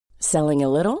Selling a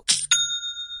little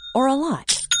or a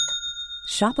lot?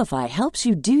 Shopify helps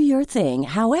you do your thing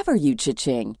however you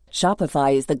cha-ching.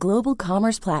 Shopify is the global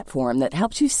commerce platform that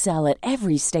helps you sell at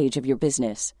every stage of your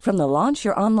business. From the launch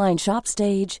your online shop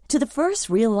stage to the first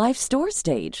real-life store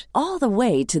stage, all the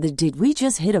way to the did we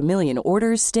just hit a million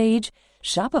orders stage.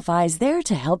 Shopify is there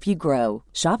to help you grow.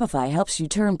 Shopify helps you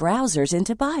turn browsers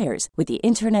into buyers with the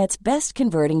internet's best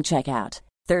converting checkout.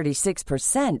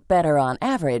 36% better on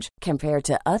average compared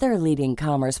to other leading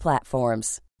commerce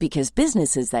platforms. Because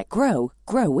businesses that grow,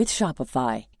 grow with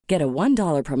Shopify. Get a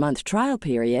 $1 per month trial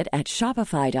period at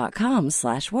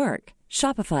shopify.com/work.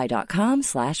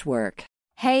 Shopify.com/work.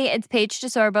 Hey, it's Paige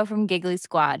DeSorbo from Giggly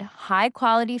Squad. High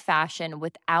quality fashion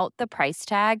without the price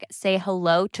tag. Say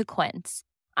hello to Quince.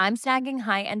 I'm snagging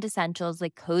high-end essentials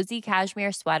like cozy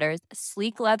cashmere sweaters,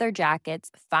 sleek leather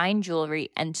jackets, fine jewelry,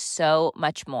 and so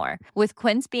much more. With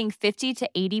Quince being 50 to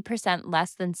 80%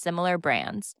 less than similar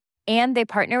brands. And they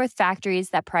partner with factories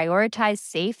that prioritize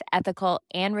safe, ethical,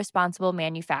 and responsible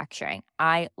manufacturing.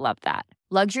 I love that.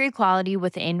 Luxury quality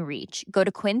within reach. Go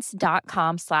to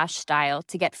quince.com/style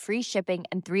to get free shipping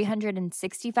and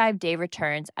 365-day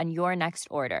returns on your next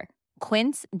order.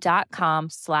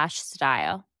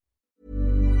 Quince.com/style.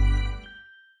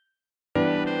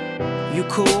 You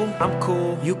cool, I'm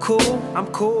cool. You cool, I'm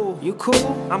cool. You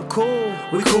cool, I'm cool.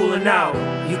 We coolin' out.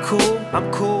 You cool, I'm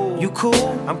cool. You cool,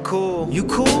 I'm cool. You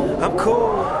cool, I'm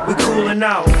cool. We coolin'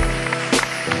 out.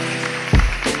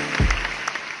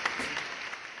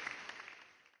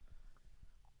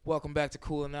 Welcome back to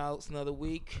Coolin' Out. It's another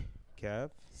week.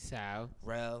 Kev, Sal.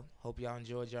 Rel, hope y'all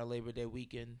enjoyed your Labor Day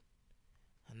weekend.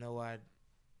 I know I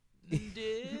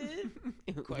did.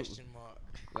 Question mark.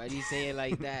 Why do you say it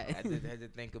like that? I had to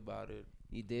think about it.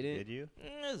 You didn't? did you?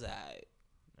 It was alright.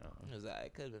 No. It was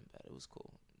alright. Could have been better. It was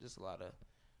cool. Just a lot of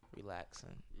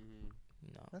relaxing.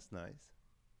 You know. That's nice.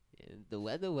 Yeah, the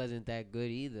weather wasn't that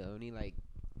good either. Only like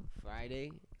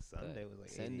Friday. Sunday was like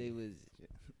Sunday 80. was.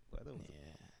 Weather was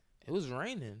Yeah. It was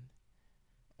raining.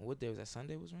 What day was that?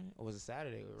 Sunday was raining? Or was it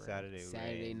Saturday? It was raining?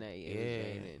 Saturday rain. night. It Yeah. was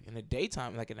raining. In the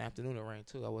daytime, like in the afternoon, it rained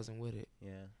too. I wasn't with it.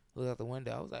 Yeah. Looked out the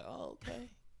window. I was like, oh, okay.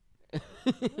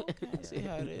 Okay, I see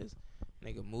how it is.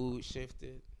 Nigga mood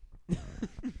shifted.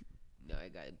 No, I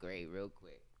got gray real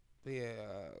quick. But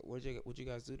yeah, what'd you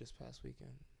guys do this past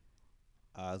weekend?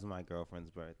 It was my girlfriend's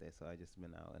birthday, so I just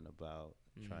been out and about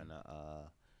trying to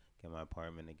get my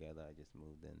apartment together. I just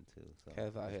moved in too. So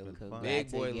Kev out here it's been looking fun. big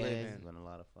boy Again. living. It's been a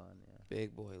lot of fun. Yeah.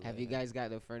 Big boy living. Have you guys got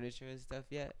the furniture and stuff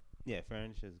yet? Yeah,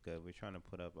 furniture's good. We're trying to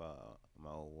put up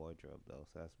my old wardrobe though,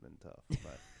 so that's been tough.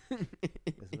 But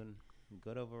it's been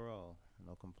good overall.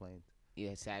 No complaints.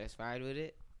 You satisfied with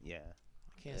it? Yeah.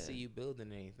 Can't see you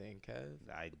building anything, Kev.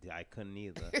 I couldn't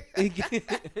either. I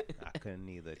couldn't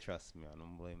either. Trust me, I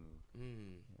don't blame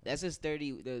you. That's a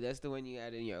sturdy. That's the one you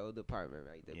had in your old apartment,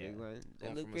 right? The big one. That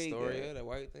Going looked from pretty Astoria, good. that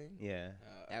white thing. Yeah,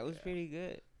 That was pretty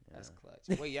good. That's clutch.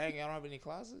 Wait, y'all don't have any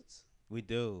closets? we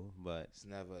do, but It's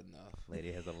never enough.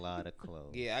 lady has a lot of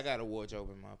clothes. Yeah, I got a wardrobe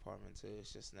in my apartment too.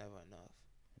 It's just never enough.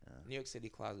 Yeah. New York City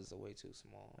closets are way too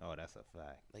small. Oh, that's a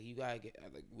fact. Like you gotta get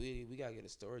we gotta get a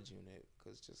storage unit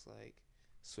because just like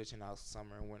switching out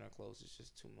summer and winter clothes is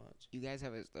just too much. You guys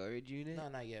have a storage unit? No,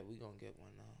 not yet. We gonna get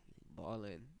one now.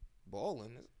 Balling.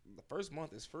 The first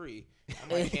month is free. I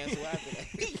might cancel after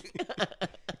that.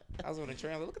 I was on the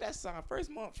train. Look at that sign. First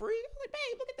month free. I was like,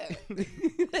 babe, look at that.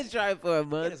 Let's try it for a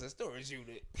month. It is a storage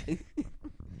unit.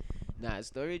 Nah,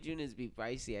 storage units be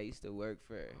pricey. I used to work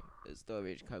for a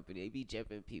storage company. They be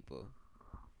jipping people.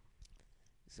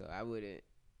 So I wouldn't.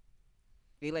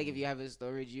 Feel like if you have a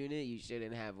storage unit, you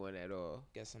shouldn't have one at all.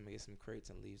 Get some crates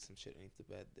and leave some shit underneath the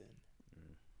bed then.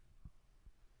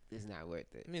 It's not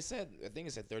worth it. I mean, I think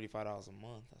it said $35 a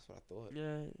month. That's what I thought.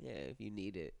 Yeah, if you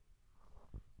need it.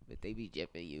 But they be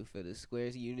jipping you for the square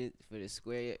units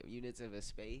of a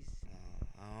space.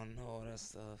 I don't know all that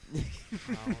stuff.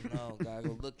 I don't know. Gotta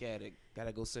go look at it.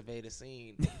 Gotta go survey the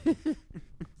scene.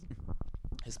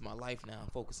 It's my life now. I'm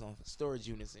focused on storage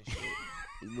units and shit.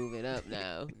 You moving up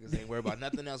now. Because ain't worried about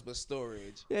nothing else but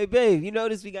storage. Hey, babe, you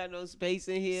notice we got no space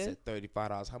in here? Said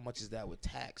 $35. How much is that with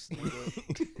tax?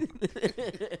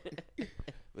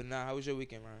 But nah, how was your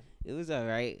weekend, Ryan? It was all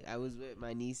right. I was with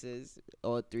my nieces,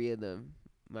 all three of them.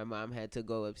 My mom had to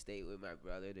go upstate with my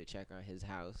brother to check on his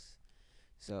house.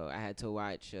 So I had to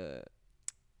watch a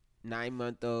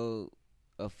 9-month-old,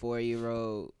 a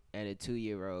 4-year-old, and a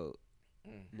 2-year-old.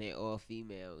 And they're all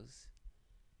females.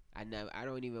 I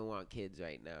don't even want kids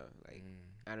right now. Like,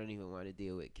 I don't even want to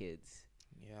deal with kids.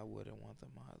 Yeah, I wouldn't want them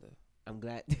either. I'm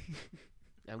glad.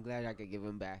 I'm glad I could give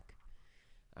them back.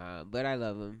 But I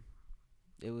love them.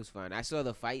 It was fun. I saw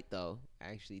the fight though.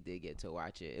 I actually did get to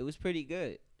watch it. It was pretty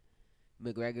good.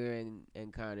 McGregor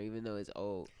and Conor, even though it's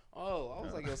old. Oh, I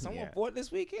was like, yo, someone Yeah. fought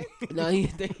this weekend? No,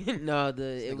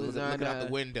 it was on looking out the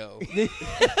window. Niggas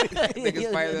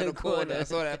Niggas fighting in the corner. I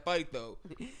saw that fight though.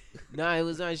 No, it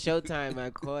was on Showtime. I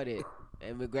caught it,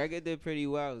 and McGregor did pretty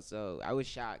well. So I was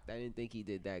shocked. I didn't think he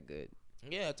did that good.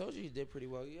 Yeah, I told you he did pretty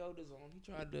well. He held his own. He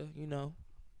tried to,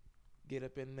 get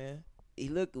up in there. He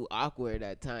looked awkward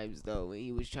at times though when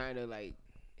he was trying to like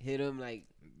hit him like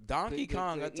Donkey quick,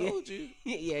 Kong, quick. I told you.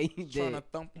 yeah, he Trying did. to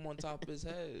thump him on top of his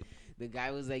head. The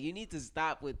guy was like, "You need to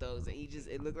stop with those," and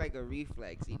it looked like a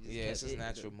reflex. He just Yeah, kept it's his hitting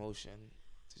natural them. motion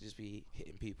to just be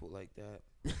hitting people like that.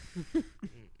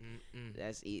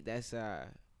 That's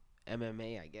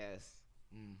MMA, I guess.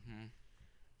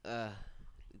 Mm-hmm.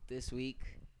 This week,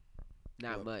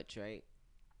 not What? much, right?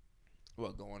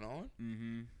 What going on?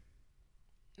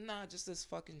 Mm-hmm. Nah, just this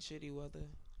fucking shitty weather.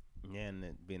 Yeah, and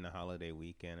it being a holiday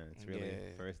weekend, and it's really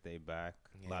Yeah. first day back.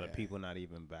 A lot of Yeah. people not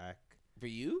even back. For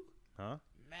you? Huh?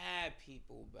 Mad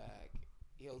people back.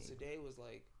 Yo, today was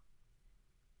like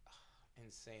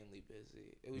insanely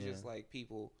busy. It was just Yeah. like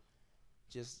people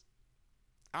just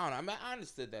I don't know. I mean, I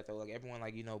understood that though. Like everyone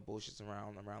like, bullshits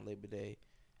around Labor Day.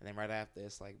 And then right after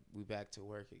it's like we back to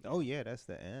work again. Oh, yeah, that's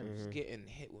the end. Just getting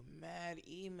hit with mad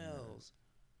emails.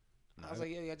 No, I was I-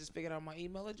 like, yo, I just figured out my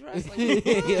email address. Like, we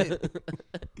good.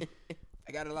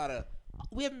 I got a lot of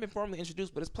we haven't been formally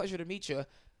introduced, but it's a pleasure to meet you.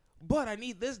 But I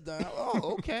need this done.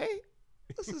 Oh, okay.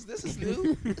 This is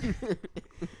new.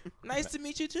 Nice to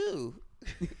meet you too.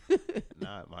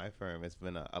 Not my firm. It's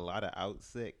been a lot of out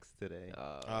sicks today.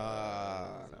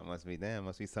 So must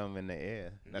be something in the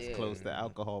air. That's Yeah. close to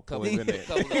alcohol Couple- poisoning.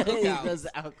 couple of cookouts. Those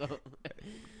alcohol,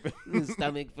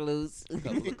 stomach flus,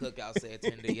 Couple of cookouts at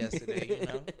Tinder yesterday,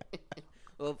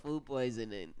 or food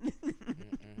poisoning.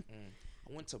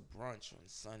 I went to brunch on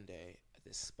Sunday at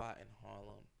this spot in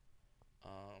Harlem.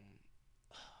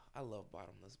 I love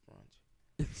bottomless brunch.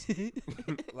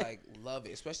 Like, love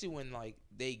it, especially when like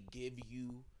they give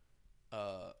you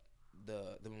the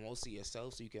mimosa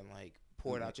yourself, so you can like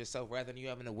pour it out yourself rather than you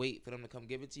having to wait for them to come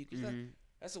give it to you. 'Cause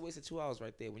that's a waste of 2 hours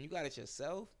right there. When you got it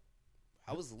yourself,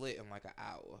 I was lit in like an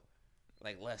hour,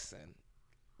 like less than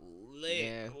lit.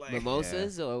 Yeah, Like,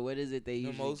 mimosas or what is it they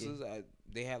usually mimosas,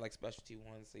 they had like specialty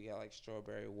ones. They got like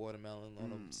strawberry, watermelon, on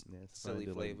them Yeah, it's silly funny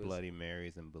to do, like, flavors. Bloody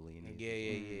Marys and Bellinis.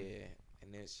 Yeah.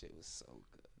 And this shit was so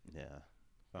good. Yeah.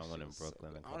 Found one in Shit was so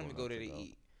Brooklyn. good. a I don't even couple go there to months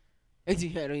eat.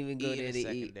 I don't even go Eat there in to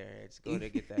the eat. secondary. Just go there,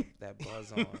 get that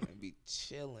buzz on, and be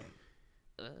chilling.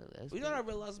 That's You know what I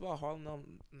pretty- realized about Harlem? No,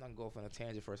 I'm not going for a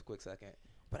tangent for a quick second.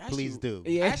 But ago. actually, Please do.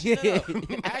 Yeah, Actually,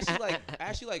 no. I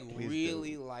actually Please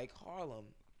really do. like Harlem.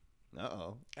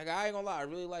 Uh-oh. Like I ain't gonna lie, I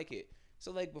really like it.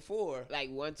 So like before, like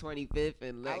 125th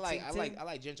and I Lexington.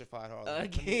 like gentrified Harlem.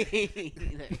 Okay.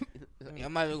 I mean,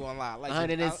 I'm not even gonna lie. I like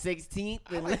 116th.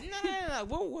 I and like, no.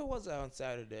 Where was I on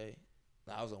Saturday?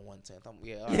 No, I was on 110th. All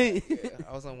right, yeah.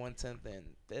 I was on 110th and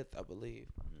 5th, I believe.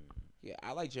 Yeah,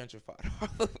 I like gentrified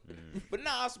Harlem. But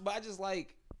I just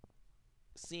like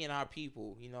seeing our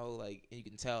people, like, and you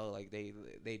can tell, like,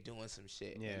 they doing some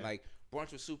shit. Yeah. And, like,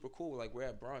 brunch was super cool. Like, we're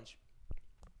at brunch,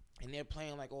 and they're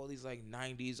playing, like, all these, like,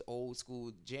 90s old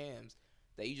school jams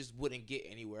that you just wouldn't get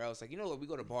anywhere else. Like, like, we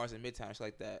go to bars in Midtown, shit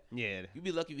like that. Yeah. You'd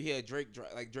be lucky if you hear Drake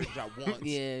drop once.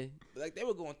 Yeah. Like, they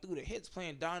were going through the hits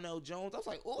playing Donnell Jones. I was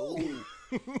like, ooh.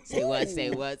 Say what? Say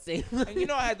Ooh. what? Say what?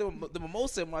 And I had the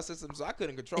mimosa in my system, so I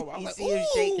couldn't control it. I was You like, see him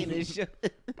shaking ooh. his shoulder.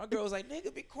 My girl was like,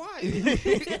 nigga, be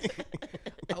quiet.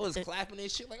 I was clapping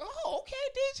and shit like, oh, okay,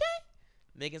 DJ.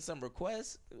 Making some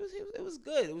requests. It was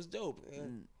good. It was dope.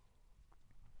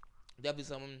 Definitely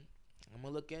something I'm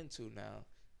going to look into now.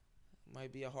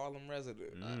 Might be a Harlem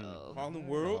resident. Uh-oh. Harlem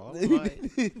World. All right.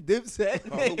 Dipset.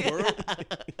 Harlem World.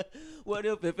 What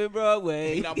up, if in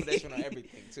Broadway? You know, I put that shit on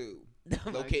everything, too. Oh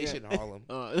my Location, God. Harlem.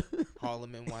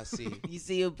 Harlem, NYC. You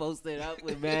see him posted up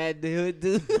with Mad Hood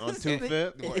dude. On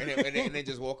 2/5. and then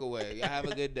just walk away. Y'all have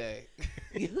a good day.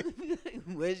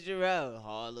 Where's Jarrell?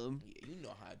 Harlem. Yeah, you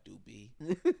know how I do be.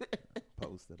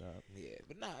 Posted up. Yeah,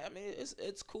 but nah, I mean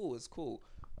it's cool. It's cool.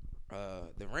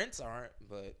 The rents aren't,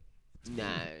 but Nah,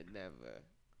 never.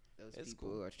 Those It's people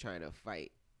cool. are trying to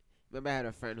fight. Remember, I had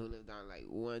a friend who lived on like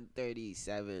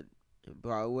 137 in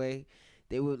Broadway.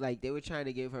 They were trying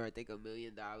to give her, I think, $1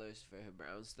 million for her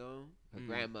brownstone. Her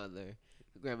grandmother.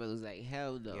 Her grandmother was like,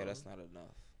 hell no. yeah, that's not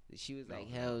enough. She was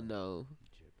like, No. hell no.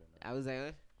 I was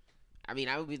like, I mean,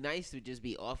 I would be nice to just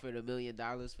be offered $1 million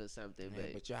for something, Yeah,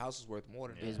 but but your house is worth more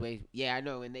than it's that. way. Yeah, I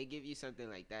know. When they give you something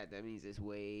like that, that means it's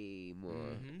way more.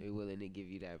 Mhm. They're willing to give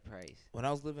you that price. When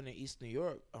I was living in East New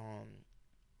York,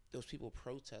 those people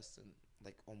protesting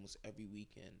like almost every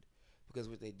weekend, because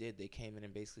what they did, they came in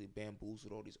and basically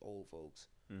bamboozled all these old folks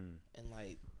and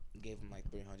like gave them like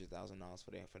 $300,000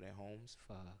 for their homes.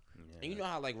 Fuck. Yeah. And you know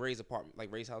how like Ray's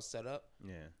house set up?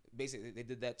 Yeah. Basically, they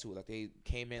did that too. Like they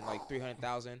came in like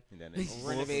 $300,000, And then they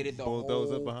renovated the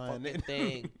bulldozer whole behind fucking it.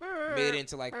 thing, made it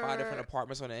into like 5 different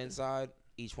apartments on the inside.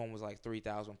 Each one was like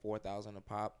 $3,000, $4,000 a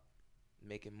pop,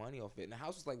 making money off it. And the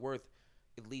house was like worth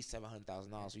at least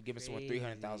 $700,000. You giving someone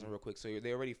 $300,000 real quick, so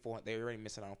they're already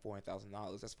missing out on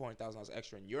 $400,000. That's $400,000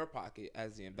 extra in your pocket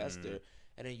as the investor,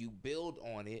 and then you build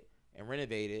on it and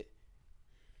renovate it,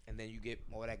 and then you get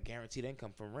all that guaranteed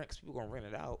income from rent. 'Cause people gonna rent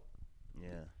it out.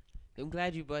 Yeah. I'm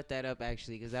glad you brought that up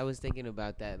actually, because I was thinking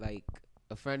about that. Like,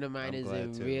 a friend of mine I'm is glad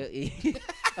in too.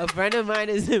 a friend of mine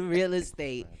is in real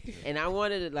estate, and I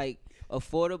wanted like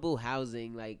affordable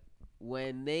housing. Like,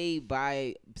 when they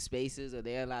buy spaces or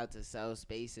they're allowed to sell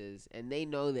spaces, and they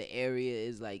know the area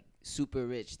is like super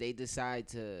rich, they decide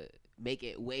to make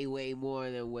it way more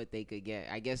than what they could get.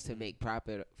 I guess to make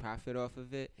profit off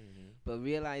of it. But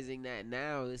realizing that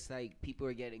now, it's like people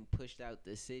are getting pushed out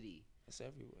the city. It's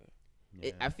everywhere.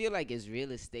 Yeah. I feel like it's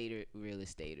real estaters,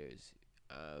 Realtors?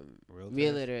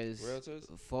 Realtors?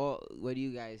 What do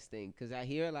you guys think? Because I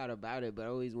hear a lot about it, but I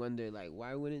always wonder, like,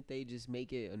 why wouldn't they just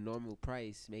make it a normal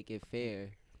price, make it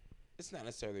fair? It's not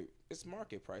necessarily, it's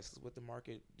market prices, what the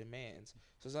market demands.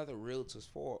 So it's not the realtor's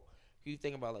fault. You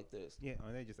think about it like this. Yeah,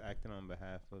 are they just acting on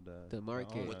behalf of the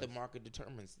market? owners? What the market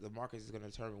determines. The market is going to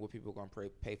determine what people are going to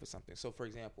pay for something. So, for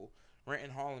example, rent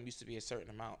in Harlem used to be a certain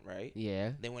amount, right?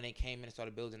 Yeah. Then when they came in and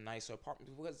started building nicer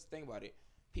apartments, because think about it,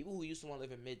 people who used to want to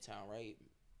live in Midtown, right?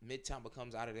 Midtown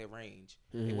becomes out of their range.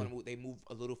 They want to move. They move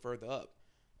a little further up,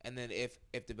 and then if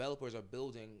developers are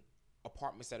building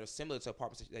apartments that are similar to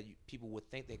apartments that people would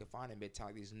think they could find in Midtown,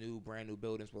 like these brand new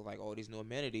buildings with like all these new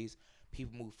amenities,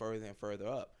 people move further and further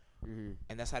up. And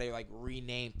that's how they like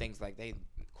rename things, like they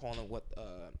call them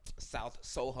South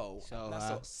Soho,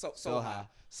 not Soho,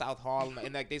 South Harlem,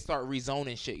 and like they start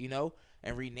rezoning shit,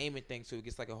 and renaming things so it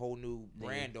gets like a whole new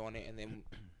brand on it, and then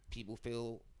people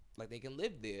feel like they can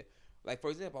live there. Like,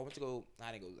 for example,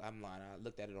 I'm lying, I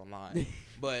looked at it online,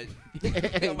 but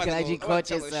glad you caught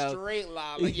yourself. A straight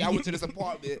lie, like, I went to this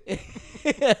apartment.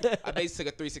 I basically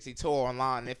took a 360 tour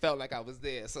online, and it felt like I was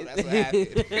there, so that's what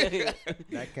happened.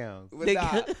 That counts.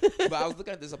 But I was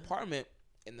looking at this apartment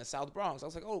in the South Bronx. I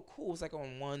was like, oh, cool. It's like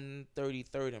on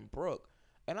 133rd and Brook.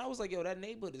 And I was like, yo, that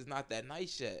neighborhood is not that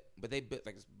nice yet. But they built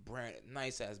like this brand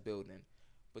nice ass building.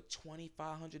 But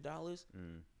 $2,500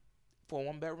 for a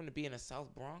 1-bedroom to be in the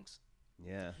South Bronx?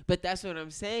 Yeah. But that's what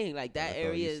I'm saying. Like, that That's all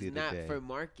area you is see not today. for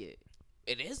market.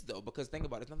 It is, though, because think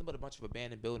about it. It's nothing but a bunch of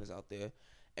abandoned buildings out there.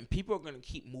 And people are going to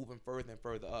keep moving further and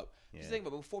further up. Yeah. Just think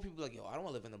about it. Before, people were like, yo, I don't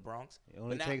want to live in the Bronx. It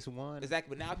only takes one.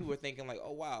 Exactly. But now people are thinking like,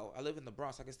 oh, wow, I live in the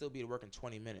Bronx. I can still be to work in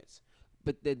 20 minutes.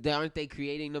 But aren't they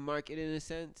creating the market in a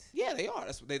sense? Yeah, they are.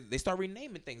 That's what they start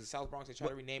renaming things. The South Bronx, they try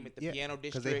to rename it the Piano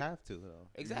District. Because they have to, though.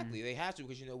 Exactly, they have to,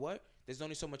 because you know what? There's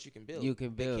only so much you can build. You can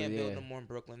build, They can't build yeah. no more in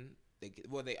Brooklyn. They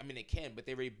can, but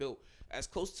they already built as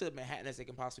close to Manhattan as they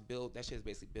can possibly build. That shit is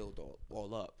basically built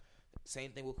all up.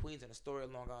 Same thing with Queens and Astoria,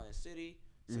 Long Island City.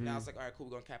 So now it's like, all right, cool,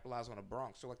 we're gonna capitalize on the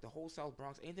Bronx. So like the whole South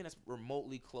Bronx, anything that's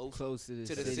remotely close to the the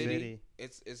city. city,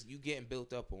 it's you getting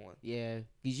built up on. Yeah,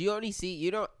 because you only see,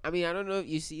 I don't know if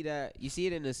you see that. You see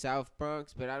it in the South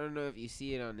Bronx, but I don't know if you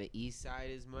see it on the east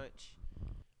side as much,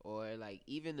 or like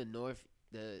even the north,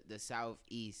 the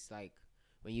southeast. Like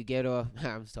when you get off,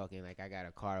 I'm talking like I got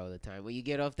a car all the time. When you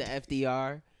get off the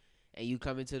FDR and you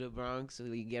come into the Bronx, so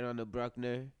you get on the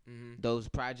Bruckner, those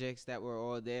projects that were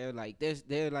all there, like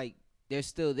they're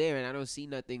still there, and I don't see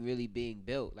nothing really being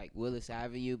built, like Willis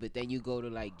Avenue. But then you go to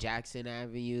like Jackson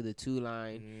Avenue, the 2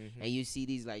 line, and you see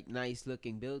these like nice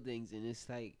looking buildings, and it's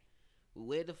like,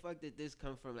 where the fuck did this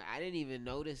come from? Like, I didn't even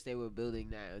notice they were building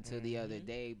that until the other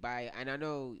day. And I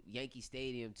know Yankee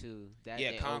Stadium too.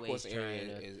 Concourse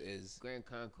area is Grand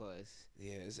Concourse.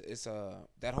 Yeah, it's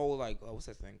that whole like what's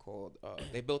that thing called?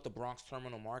 They built the Bronx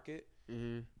Terminal Market.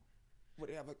 Where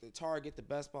they have like the Target, the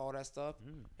Best Buy, all that stuff.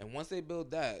 And once they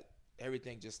build that,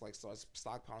 everything just like starts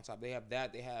stockpile on top. They have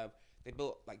that. They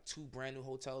built like 2 brand new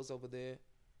hotels over there.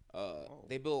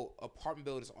 They built apartment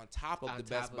buildings on top of the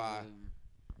Best Buy,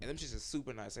 and them shits is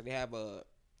super nice. Like they have a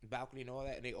balcony and all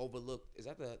that, and they overlook. Is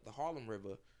that the Harlem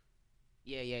River?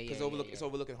 Yeah. Because it's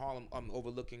overlooking Harlem.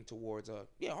 Overlooking towards Harlem.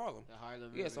 The Harlem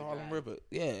River. Yeah, it's the Harlem River.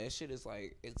 Yeah, that shit is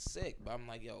like, it's sick. But I'm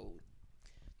like, yo,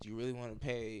 do you really want to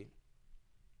pay?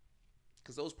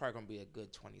 Because those probably gonna be a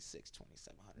good $2,600,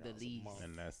 $2,700 a month.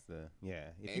 And that's if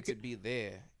and you to could be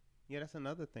there. Yeah, that's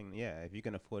another thing. Yeah, if you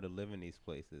can afford to live in these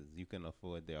places, you can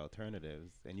afford the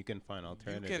alternatives, and you can find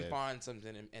alternatives. You can find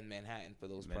something in Manhattan for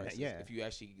those prices if you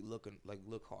actually look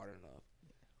hard enough.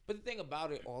 But the thing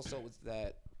about it also is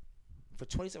that for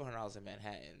 $2,700 in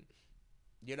Manhattan,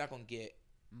 you're not gonna get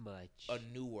much a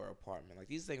newer apartment. Like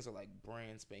these things are like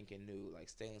brand spanking new, like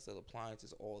stainless steel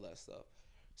appliances, all that stuff.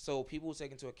 So people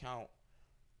take into account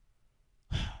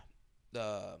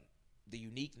the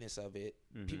uniqueness of it.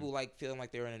 Mm-hmm. People like feeling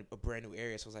like they're in a brand new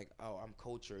area. So it's like, oh, I'm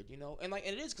cultured, you know, and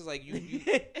it is because like you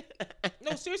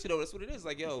no, seriously though, that's what it is.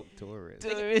 Like, yo, tourist.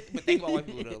 But think about white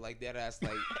people though, like that ass,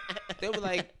 like they were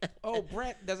like, oh,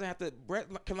 Brett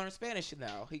can learn Spanish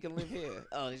now. He can live here.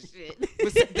 Oh shit.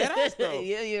 But that ass though.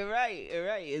 Yeah, you're right. You're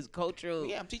right. It's cultural.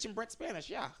 Yeah, I'm teaching Brett Spanish.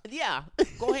 Yeah. Yeah.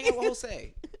 Go hang out with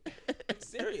Jose.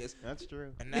 Serious. That's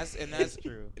true. And that's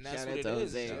true. And that's Shout what out it to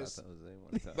is. Jose. Shout out to Jose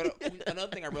one time. But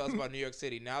another thing I realized about New York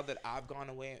City, now that I've gone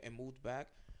away and moved back,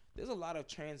 there's a lot of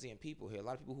transient people here. A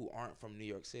lot of people who aren't from New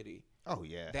York City Oh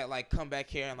yeah. that like come back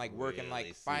here and like work in like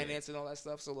Really see finance and all that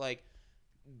stuff. So like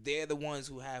they're the ones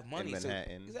who have money. In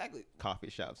Manhattan. So, exactly. Coffee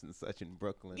shops and such in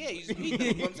Brooklyn. Yeah, you just meet them.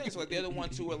 You know what I'm saying? So like they're the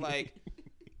ones who are like,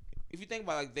 if you think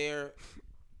about like they're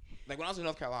like when I was in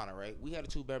North Carolina, right? We had a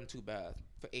 2-bedroom, 2-bath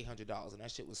for $800, and that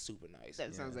shit was super nice.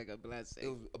 That sounds like a blessing. It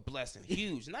was a blessing,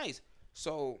 huge, nice.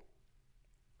 So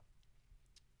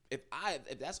if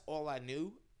that's all I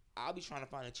knew, I'll be trying to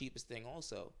find the cheapest thing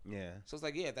also. Yeah. So it's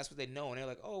like, yeah, that's what they know, and they're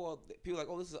like, oh well, people are like,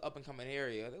 oh, this is an up and coming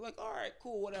area. They're like, all right,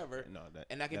 cool, whatever. No,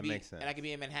 and I can that be makes sense. and I can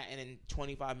be in Manhattan in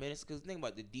 25 minutes because think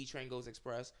about it, the D train goes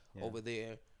express over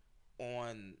there.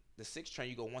 On the 6 train,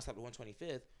 you go one stop to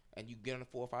 125th, and you get on the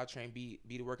 405 train, be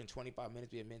to work in 25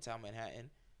 minutes, be in Midtown Manhattan.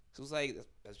 So it's like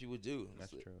that's what people do.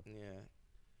 That's true. Yeah.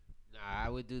 Nah, I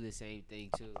would do the same thing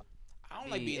too. I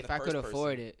don't like being if the I first could person.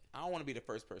 afford it. I don't want to be the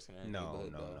first person in the No,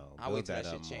 neighborhood, no, though. no. I'll wait till Build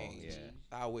that that shit up more, change.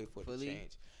 yeah. I'll wait for it Fully. to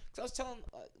change. Cause I was telling,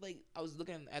 I was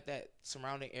looking at that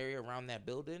surrounding area around that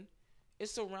building.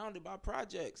 It's surrounded by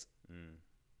projects,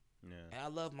 Yeah. and I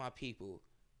love my people.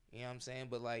 You know what I'm saying?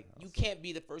 But like, you can't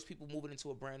be the first people moving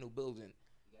into a brand new building.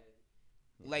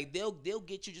 Like they'll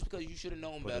get you just because you should have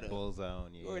known Put better. the bullseye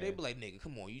on you. Or they be like, nigga,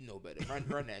 come on, you know better.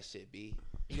 Run that shit, B.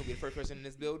 You gonna be the first person in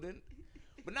this building?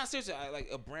 But not seriously. Like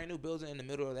a brand new building in the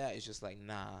middle of that is just like,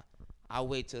 nah. I'll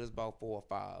wait till it's about 4 or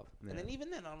 5, and then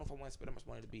even then, I don't know if I want to spend that much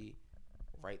money to be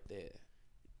right there.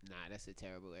 Nah, that's a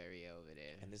terrible area over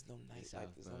there. And there's no nightlife. South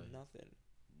There's no Front. nothing.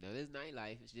 No, there's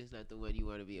nightlife. It's just not the one you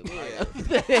want to be a part Yeah.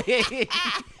 of.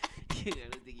 I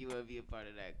don't think you want to be a part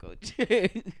of that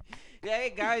culture.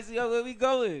 Hey guys, yo, where we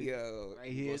going? Yo,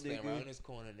 Right here, go stand nigga. around this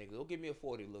corner, nigga. Go give me a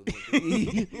 40, little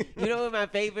nigga. You know what my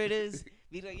favorite is?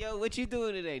 Be like, yo, what you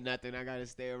doing today? Nothing. I gotta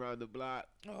stay around the block.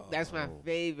 Oh. That's my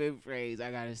favorite phrase.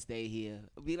 I gotta stay here.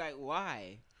 Be like,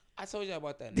 why? I told you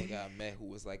about that nigga I met who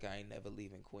was like, I ain't never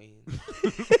leaving Queens.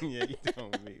 Yeah, you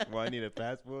told me. Why I need a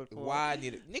passport for? Why I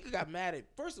need it? Nigga got mad at.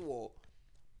 First of all,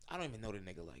 I don't even know the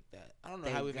nigga like that. I don't know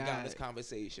Thank how we even got in this God.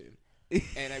 conversation.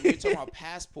 And like, we were talking about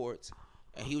passports,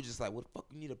 and he was just like, "What the fuck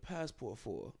you need a passport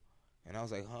for?" And I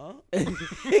was like, "Huh?"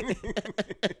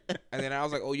 And then I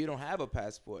was like, "Oh, you don't have a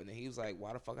passport?" And then he was like,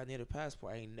 "Why the fuck I need a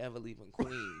passport? I ain't never leaving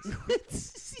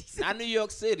Queens, not New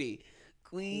York City,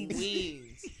 Queens.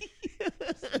 Queens."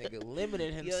 This nigga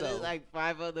limited Yo, himself. there's like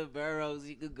 5 other boroughs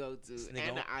you could go to, This and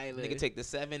nigga, the island. nigga take the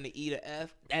 7, the E, the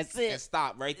F, That's and it.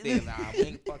 stop right there. Nah, we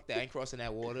ain't, fuck that. I ain't crossing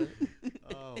that water.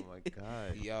 Oh my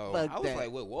god. Yo, Fuck I was that. like,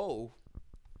 whoa.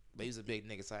 But he's a big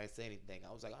nigga, so I didn't say anything.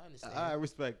 I was like, I understand. I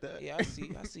respect that. Yeah, I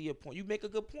see your point. You make a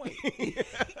good point.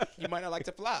 You might not like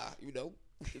to fly, you know.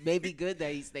 Maybe good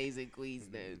that he stays in Queens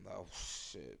then. Oh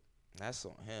shit, that's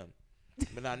on him.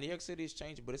 But now New York City is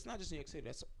changing, but it's not just New York City.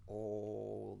 That's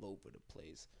all over the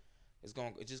place.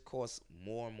 It just costs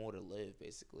more and more to live,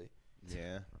 basically.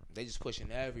 Yeah. They just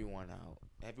pushing everyone out,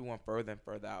 everyone further and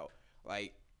further out.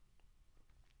 Like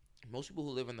most people who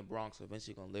live in the Bronx are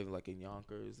eventually gonna live like in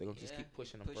Yonkers. They're gonna just Yeah, keep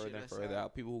pushing them pushing further and us further out.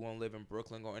 out. People who gonna live in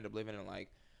Brooklyn gonna end up living in like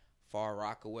Far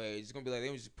Rockaway. It's gonna be like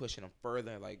they just pushing them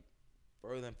further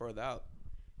and further out.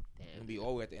 It's Damn. gonna be all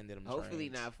the way at the end of them. Hopefully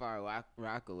trains. not far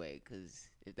Rockaway, because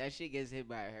if that shit gets hit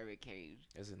by a hurricane,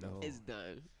 It's enough. it's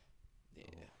done. Yeah.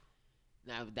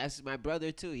 Now that's my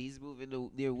brother too. He's moving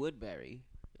to near Woodbury.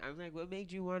 I'm like, what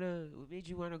made you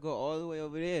wanna go all the way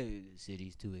over there? The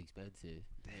city's too expensive.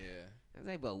 Yeah. I was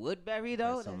like, but Woodbury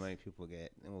though. So That's- many people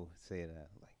say that.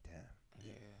 Like, damn.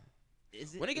 Yeah.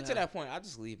 is it, When it get to that point, I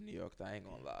just leave New York. I ain't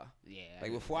gonna lie. yeah.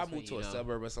 Like before I that's move when to you a know.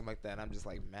 suburb or something like that, I'm just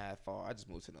like mad far. I just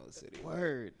moved to another city.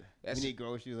 Word. That's we need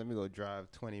groceries. Let me go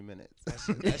drive 20 minutes.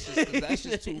 That's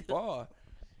just too far.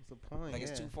 the point? Like,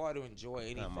 it's too far to enjoy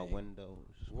anything. Got my windows.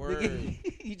 Word.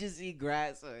 You just see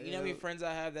grass. Or, You know how many friends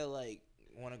I have that, like,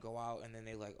 want to go out and then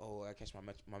they like, oh, I catch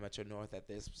my Metro North at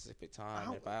this specific time.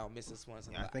 And if I don't miss this one,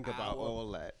 I think about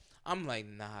all that. I'm like,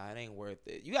 nah, it ain't worth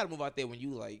it. You got to move out there when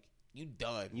you, like, you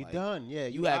done. You like, done, yeah.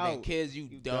 You having kids, you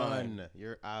done.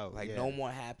 You're out. Like, yeah. no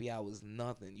more happy hours,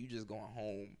 nothing. You just going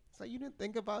home. So you didn't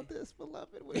think about this,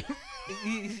 beloved?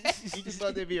 You just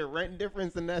thought there'd be a rent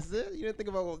difference and that's it? You didn't think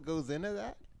about what goes into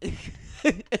that?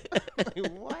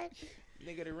 Like, what?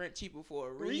 Nigga, the rent cheaper for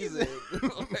a reason.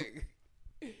 Like,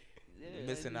 Yeah,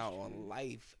 missing that out is on true.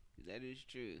 life. That is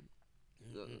true.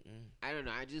 Mm-mm-mm. I don't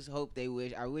know. I just hope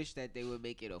I wish that they would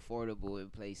make it affordable in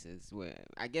places where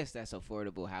I guess that's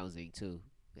affordable housing too.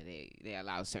 That they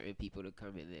allow certain people to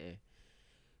come in there.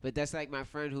 But that's like my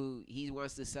friend who he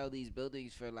wants to sell these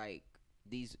buildings for like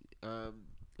these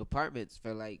apartments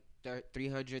for like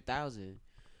 300,000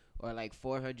 or like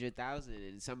 400,000,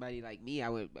 and somebody like me, I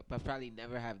probably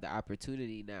never have the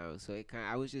opportunity now. So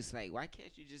I was just like, why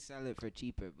can't you just sell it for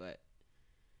cheaper? But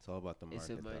It's all about the It's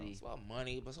market. the money. It's about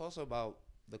money, but it's also about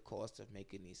the cost of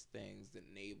making these things, the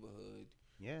neighborhood.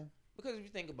 Though. Yeah. Because if you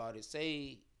think about it,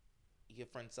 say your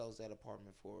friend sells that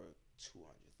apartment for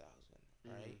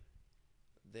 200,000, right?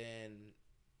 Then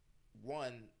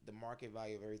one, the market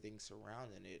value of everything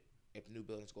surrounding it, if new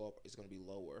buildings go up, is going to be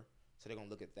lower. So they're going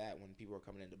to look at that when people are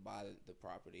coming in to buy the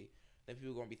property. Then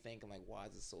people are going to be thinking like, why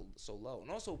is it so low? And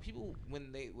also, people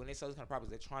when they sell this kind of properties,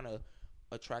 they're trying to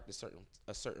attract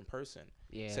a certain person.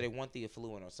 yeah, So they want the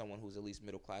affluent or someone who's at least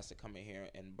middle class to come in here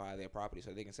and buy their property,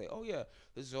 so they can say, "Oh yeah,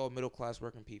 this is all middle class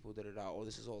working people, or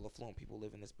this is all affluent people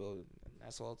live in this building." And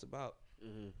that's all it's about.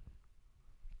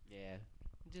 yeah.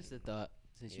 Just a thought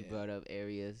since you Yeah. brought up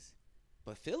areas.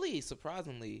 But Philly,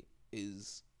 surprisingly,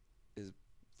 is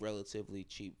relatively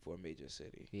cheap for a major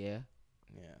city. Yeah,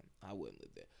 Yeah, I wouldn't live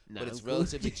there, Nah, but it's I'm cool.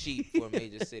 relatively cheap for a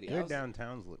major city. I Your was-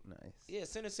 downtowns look nice. Yeah,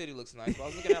 Center City looks nice. But I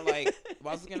was looking at like,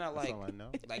 That's all I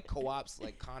know. like co-ops,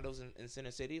 like condos in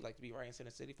Center City, like to be right in Center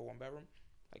City for one bedroom,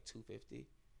 like 250,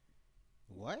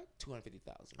 What?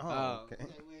 250,000. Oh, okay.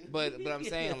 But I'm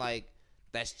saying like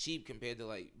that's cheap compared to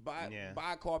like buy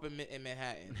a co-op in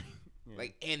Manhattan, Yeah.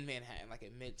 like in Manhattan, like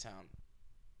in Midtown.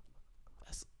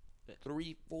 That's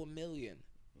 3-4 million.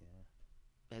 Yeah.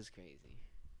 That's crazy.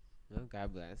 Oh,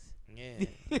 God bless. Yeah,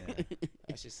 Yeah.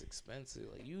 that's just expensive.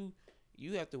 Like you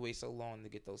have to wait so long to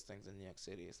get those things in New York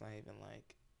City. It's not even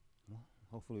like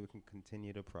Hopefully we can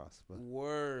continue to prosper.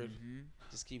 word. Mm-hmm.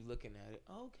 Just keep looking at it.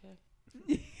 Okay,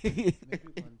 Maybe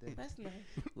one day. that's nice.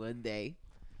 One day.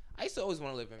 I used to always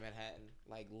want to live in Manhattan,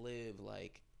 like live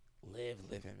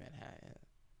in Manhattan.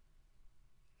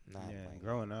 Not Yeah, like,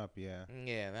 growing up, yeah.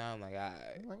 yeah. Now I'm like,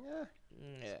 alright, I'm like, yeah,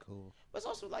 yeah. it's cool. But it's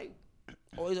also like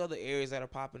all these other areas that are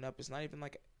popping up. It's not even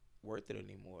like worth it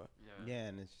anymore. Yeah,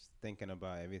 and it's just thinking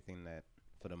about everything that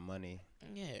for the money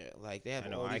Yeah, like they have I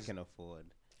know all I these, can afford.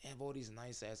 they have all these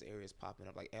nice ass areas popping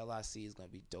up. Like LIC is gonna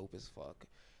be dope as fuck.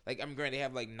 Like I'm granted they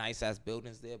have like nice ass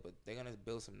buildings there, but they're gonna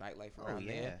build some nightlife around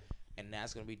there, and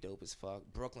that's gonna be dope as fuck.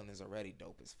 Brooklyn is already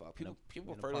dope as fuck.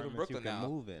 People prefer to live in Brooklyn now.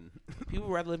 Move in. People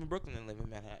rather live in Brooklyn than live in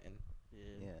Manhattan.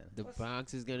 Yeah. The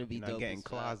Bronx is gonna be You're not dope. getting as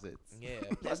fuck. closets. Yeah.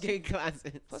 Let's Plus, get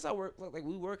closets. plus I work like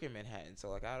we work in Manhattan, so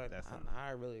like That's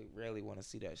I really rarely want to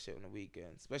see that shit on the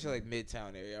weekend, especially like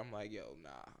Midtown area. I'm like, yo, nah,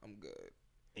 I'm good.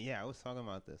 Yeah, I was talking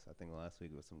about this. I think last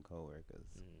week with some coworkers,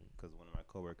 Mm. because one of my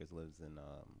coworkers lives in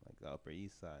like the Upper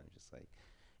East Side. And just like,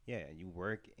 yeah, you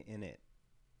work in it,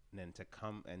 and then to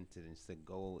come and to just to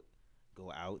go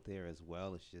out there as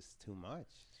well, it's just too much.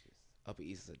 It's just, Upper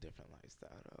East is a different lifestyle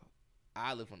though.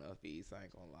 I live on the Upper East. I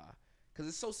ain't gonna lie, cause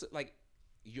it's so like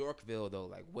Yorkville though,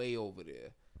 like way over there,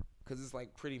 cause it's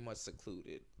like pretty much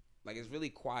secluded. Like it's really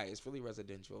quiet. It's really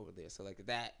residential over there. So like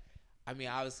that. I mean,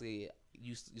 obviously,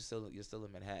 you're still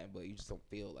in Manhattan, but you just don't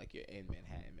feel like you're in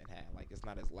Manhattan. Like it's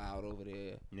not as loud over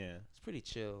there. yeah. It's pretty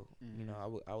chill. You know,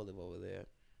 I would live over there.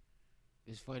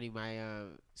 It's funny, my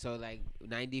so like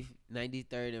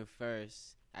 93rd and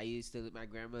 1st, my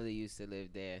grandmother used to live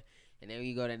there, and then when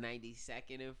you go to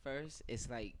 92nd and 1st, it's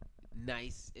like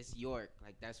nice. It's York,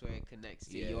 like that's where it connects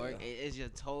to Yeah. York. It's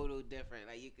just total different.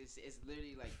 Like you can see, it's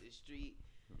literally like the street.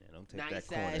 Yeah, don't take Nice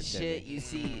that corner, ass shit. Timmy. You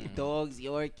see dogs,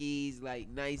 Yorkies, like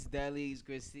nice delis,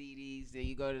 Gracieties. Then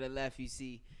you go to the left, you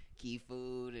see Key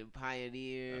Food and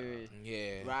Pioneer, Yeah.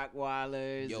 and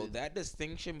Rockwallers. Yo, and- that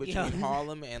distinction Yo. between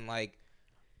Harlem and like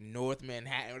North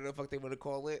Manhattan, whatever the fuck they want to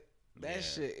call it, that Yeah.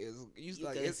 shit is you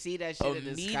like can it's see that shit in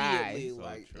the sky. immediately So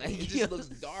like true. it Yo. just looks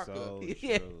darker. So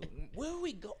Yeah. true. Where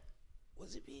we go?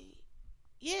 Was it me?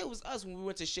 Yeah, it was us when we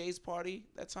went to Shay's party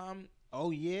that time.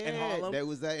 Oh yeah, Harlem? there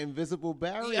was that invisible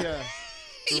barrier.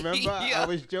 Remember, Yeah. I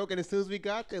was joking. As soon as we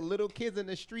got there, little kids in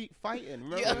the street fighting.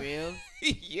 Remember? Yeah. For real?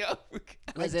 yeah.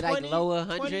 Was it like lower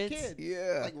 20 hundreds? kids.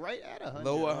 Yeah. Like right at 100.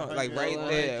 Lower, like right Lower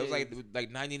there. It was hundreds.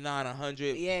 like 99,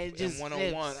 100, Yeah, it just and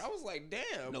 101. flips. I was like,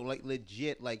 damn. No, like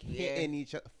legit, like Yeah. hitting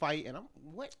each other, fighting. I'm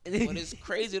what? But it's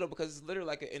crazy though because it's literally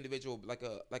like an individual, like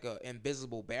a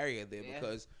invisible barrier there Yeah.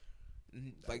 because,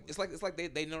 like it's like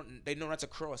they know not to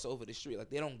cross over the street. Like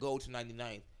they don't go to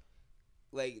 99th.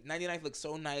 Like 99th looks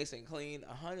so nice and clean.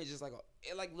 100 just like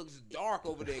it like looks dark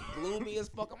over there, gloomy as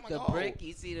fuck. I'm like, The oh, brick,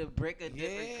 you see the brick a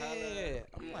different yeah. color.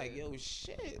 I'm like, yo,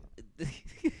 shit.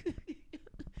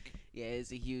 Yeah,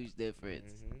 it's a huge difference.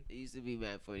 Mhm. It used to be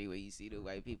mad funny when you see the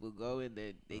white people go and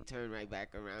then they turn right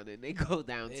back around and they go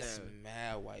downtown. It's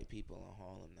mad white people in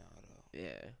Harlem now though.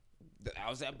 Yeah. I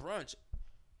was at brunch.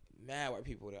 Mad white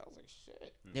people there. I was like,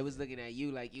 shit. They was looking at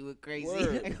you like you were crazy.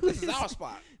 Word. Like, This is our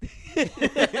spot.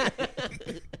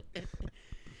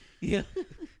 Yeah.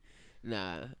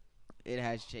 Nah, it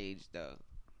has changed though.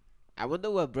 I wonder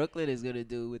what Brooklyn is gonna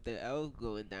do with the L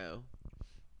going down.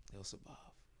 They'll survive.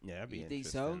 Yeah, that'd be You think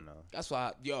interesting so? though. That's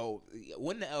why,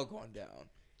 when the L going down?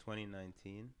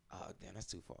 2019. Oh, damn, that's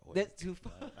too far away. That's too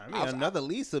far. I mean, another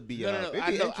lease would be no, up. no, no. It'd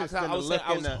I be know. interesting I to was, look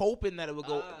I was in the- hoping that it would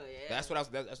go. Oh, yeah. That's what I was.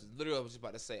 That's literally what I was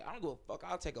about to say. I don't give a fuck.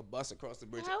 I'll take a bus across the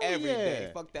bridge Hell every day.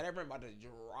 yeah. Fuck that. That rent about to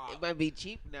drop. It might be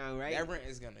cheap now, right? That rent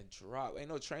is gonna drop. Ain't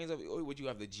no trains over. Oh, would you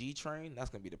have the G train? That's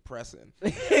gonna be depressing.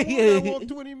 I walk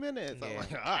 20 minutes. I'm Yeah.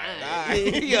 like, all right. All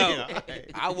right. Yo, Yeah, all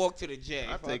right. I walk to the J.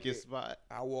 I'll Fuck take your it. spot.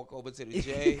 I walk over to the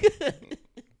J.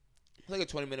 It's like a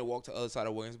 20-minute walk to the other side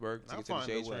of Williamsburg to I'll get to the find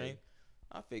J a way. train.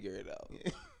 I'll figure it out.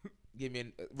 Give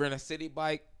me rent a city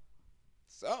bike.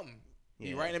 Something. Be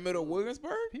Yeah. right in the middle of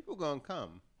Williamsburg. People gonna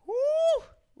come. Woo!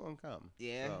 Gonna come.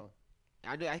 Yeah. So,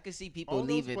 I know. I can see people all those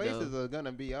leaving places though. are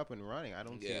gonna be up and running. I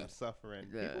don't see Yeah. them suffering.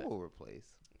 Yeah. People will replace.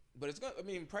 But it's gonna. I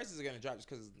mean, prices are gonna drop just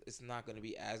because it's not gonna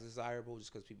be as desirable.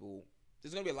 Just because people,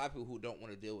 there's gonna be a lot of people who don't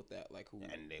want to deal with that. Like who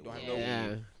And they don't have will. no.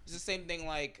 Yeah. It's the same thing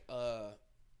like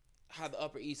how the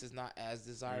Upper East is not as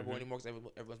desirable anymore because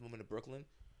everyone's moving to Brooklyn,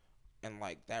 and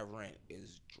like that rent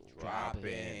is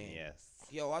dropping. Yes.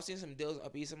 Yo, I've seen some deals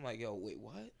up East. I'm like, yo, wait,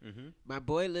 what? Mm-hmm. My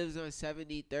boy lives on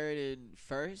 73rd and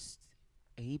First,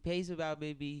 and he pays about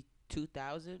maybe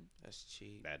 2,000. That's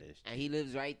cheap. That is. And he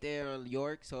lives right there on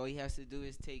York, so all he has to do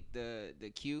is take the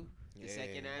Q, the Yeah.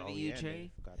 Second Oh, Avenue yeah,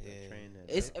 train. Got that Yeah. train. There.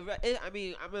 It's. I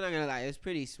mean, I'm not gonna lie, it's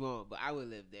pretty small, but I would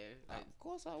live there. Like, Of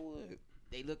course I would.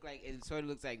 they look like it sort of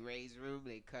looks like Ray's room.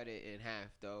 They cut it in half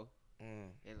though,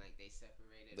 and like they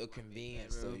separated The one big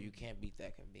convenience, though, bedroom. you can't beat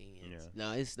that convenience. Yeah.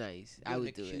 No, it's nice. Get I on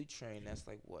would the do Q it. train. That's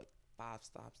like what 5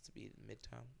 stops to be in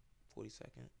Midtown,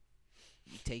 42nd.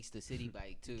 He takes the city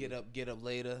bike too. Get up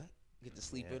later. Get to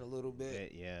sleep Yeah. in a little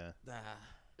bit. Yeah. Nah.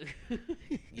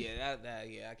 Yeah,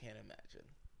 yeah, I can't imagine.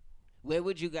 Where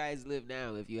would you guys live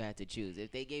now if you had to choose?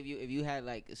 If they gave you, if you had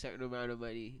like a certain amount of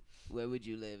money, where would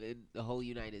you live in the whole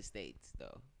United States?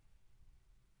 Though,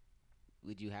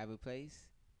 would you have a place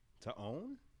To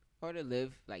own? or to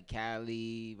live like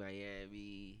Cali,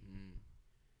 Miami?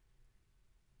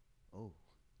 Oh,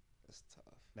 That's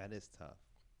tough. that is tough.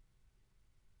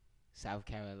 South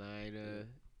Carolina.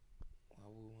 Why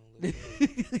would we want to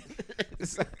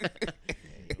live there?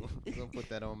 Yeah, don't put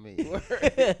that on me.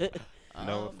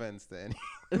 No offense to any.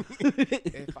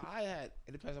 If I had,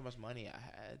 it depends how much money I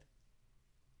had.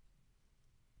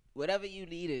 Whatever you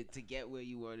needed to get where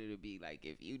you wanted to be. Like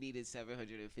if you needed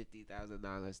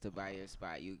 $750,000 to buy your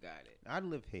spot, you got it. I'd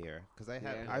live here because I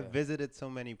have Yeah. I've visited so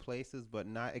many places, but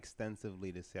not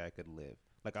extensively to say I could live.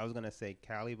 Like I was gonna say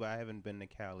Cali, but I haven't been to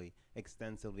Cali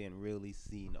extensively and really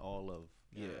seen all of.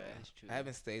 Yeah, that's true. I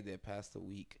haven't stayed there past a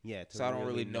week, Yeah, to so I don't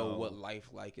really know what life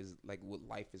is what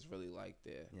life is really like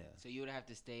there. Yeah, So you would have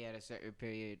to stay at a certain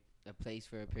period, a place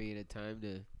for a period of time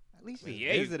to. at least Well, just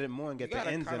yeah, you- visit it more and get you the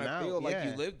gotta ins and kinda outs. feel like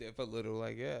yeah. you lived there for a little,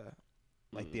 like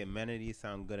Like the amenities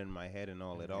sound good in my head and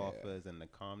all it Yeah. offers and the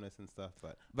calmness and stuff.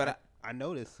 But I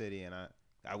know this city and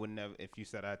I would never. If you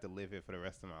said I had to live here for the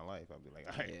rest of my life, I'd be like,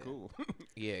 all right, Yeah. cool.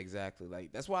 Yeah, exactly.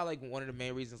 Like that's why, like one of the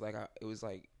main reasons, like it was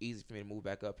like easy for me to move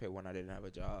back up here when I didn't have a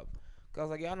job. Cause I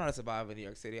was like, yeah, I know how to survive in New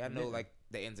York City. I know Yeah. like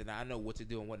the ins and outs. I know what to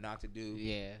do and what not to do.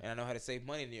 Yeah. And I know how to save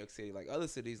money in New York City. Like other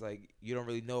cities, like you don't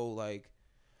really know like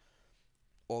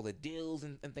all the deals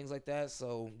and things like that.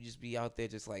 So you just be out there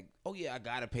just like, oh yeah, I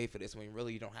gotta pay for this. When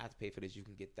really you don't have to pay for this, you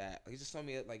can get that. Like, it just told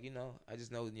me like, I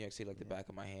just know New York City like the back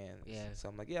of my hand. Yeah. So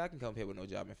I'm like, yeah, I can come here with no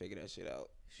job and figure that shit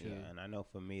out. Sure. Yeah, and I know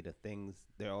for me, the things,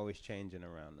 they're always changing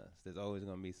around us. There's always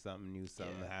going to be something new,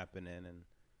 something Yeah. happening, and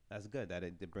that's good. That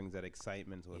it brings that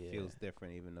excitement, so it Yeah. feels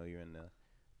different, even though you're in the.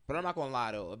 But I'm not gonna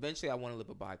lie though. Eventually, I want to live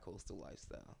a bi-coastal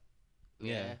lifestyle.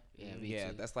 Yeah, me Yeah,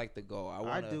 too. that's like the goal.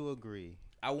 I do agree.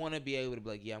 I want to be able to be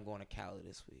like, yeah, I'm going to Cali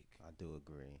this week. I do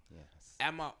agree. Yes.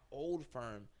 At my old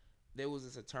firm, there was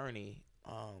this attorney.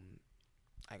 I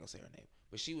ain't gonna say her name,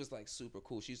 but she was like super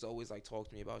cool. She used to always like talk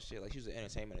to me about shit. Like she was an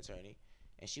entertainment attorney,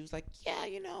 and she was like, yeah,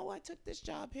 you know, I took this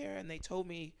job here, and they told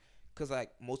me, cause like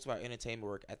most of our entertainment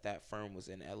work at that firm was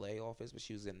in L.A. office, but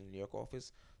she was in the New York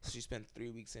office. So she spent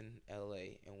 3 weeks in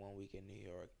L.A. and 1 week in New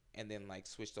York, and then like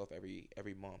switched off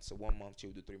every month. So 1 month she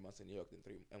would do 3 months in New York,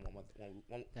 then 1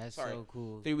 month. That's so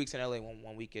cool. 3 weeks in L.A.,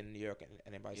 one week in New York,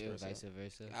 and then vice versa. Vice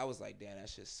versa. I was like, damn,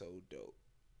 that's just so dope.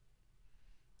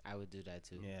 I would do that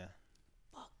too. Yeah.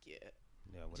 Fuck yeah.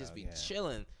 Yeah. Just be yeah.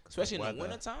 chilling, especially in the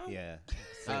wintertime. Yeah.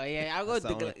 Oh yeah, I'll go That's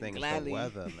the to only thing is the gladly.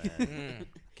 weather, man.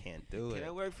 Can't do Can it.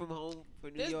 I work from home for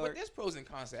New But York? there's pros and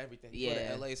cons to everything. You go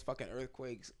Yeah. to LA's fucking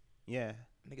earthquakes. Yeah.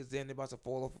 Niggas then they about to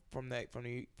fall off from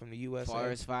the US.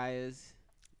 Forest fires,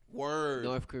 Word.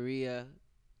 North Korea.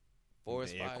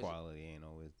 Forest the air fires. quality ain't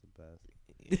always the best.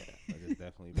 Yeah. But it's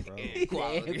definitely pros. Air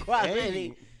quality.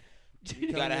 Quality.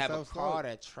 You gotta have a yourself car, slow.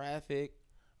 that traffic.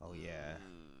 Oh yeah.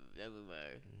 Never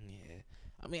mind. Yeah.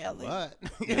 I mean, LA. What?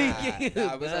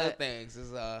 Nah, but other But- things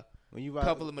is When you a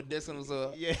couple of medicinals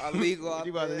are illegal out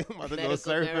you about there. to, about to go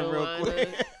Medical surfing real marijuana. quick.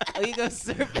 Oh, you go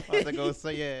surfing? About to go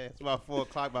surf. Yeah, it's about 4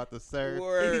 o'clock. About to surf.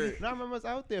 Word. No, I remember I was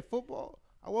out there football.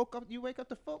 I woke up. You wake up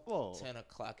to football. 10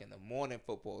 o'clock in the morning,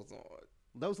 football's on.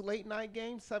 Those late night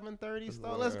games, 7:30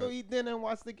 start. Let's go Word. eat dinner and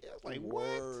watch the game. Like what?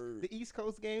 Word. The East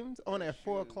Coast games on at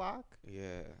 4 o'clock.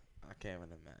 Yeah, I can't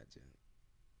even imagine.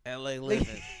 LA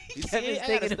living. You see, Kevin's I gotta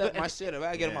thinking step about- my shit up. I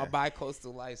gotta get in my Yeah.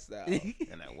 bi-coastal lifestyle.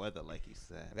 And that weather, like you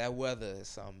said. That weather is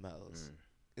something else.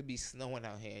 It'd be snowing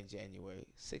out here in January.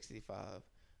 65.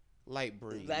 Light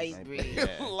breeze. Light breeze.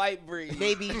 Yeah. Light breeze.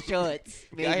 Maybe shorts.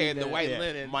 Maybe I had the not. white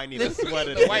linen. Might need a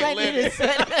sweater. The white Might need a linen.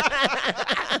 sweater.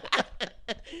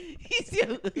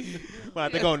 Might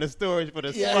have to go in the storage for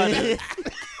the Yeah. sweater.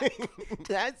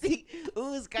 I see.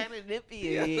 Ooh, it's kind of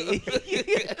nippy. in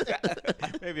here.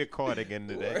 Maybe a cardigan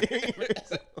today.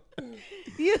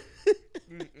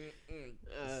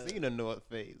 Seen a North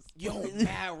Face. Yo,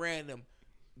 mad random.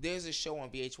 There's a show on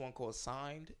VH1 called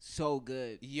Signed. So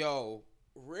good. Yo,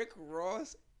 Rick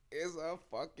Ross is a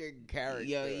fucking character.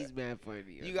 Yo, he's mad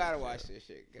funny. You gotta watch this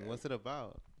shit, guys. What's it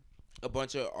about? A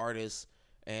bunch of artists,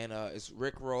 and it's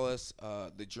Rick Ross,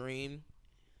 The Dream,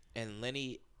 and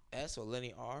Lenny S or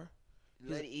Lenny R.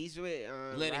 He's with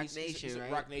Lenny, Rock he's Nation,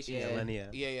 right? Rock Nation, Yeah. Lenny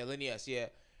S. Yeah, Lenny S, yeah.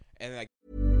 And like,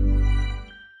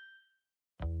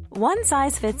 One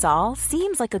size fits all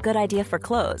seems like a good idea for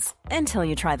clothes until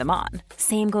you try them on.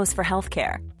 Same goes for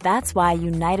healthcare. That's why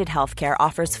United Healthcare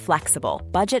offers flexible,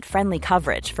 budget-friendly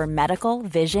coverage for medical,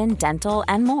 vision, dental,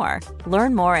 and more.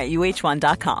 Learn more at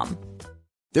uh1.com.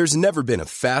 There's never been a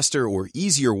faster or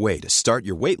easier way to start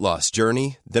your weight loss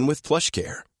journey than with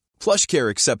PlushCare. PlushCare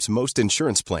accepts most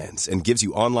insurance plans and gives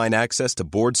you online access to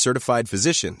board-certified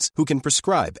physicians who can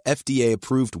prescribe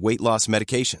FDA-approved weight loss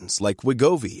medications like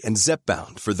Wegovy and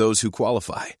Zepbound for those who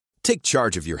qualify. Take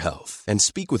charge of your health and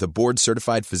speak with a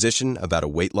board-certified physician about a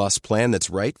weight loss plan that's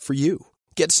right for you.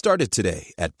 Get started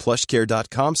today at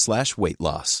plushcare.com/weight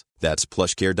loss. That's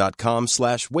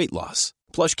plushcare.com/weight loss.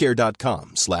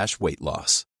 plushcare.com/weight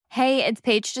loss. Hey, it's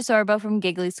Paige DeSorbo from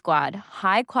Giggly Squad.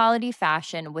 High quality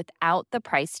fashion without the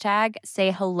price tag.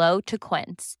 Say hello to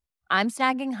Quince. I'm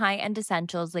snagging high-end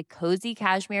essentials like cozy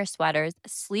cashmere sweaters,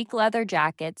 sleek leather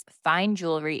jackets, fine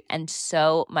jewelry, and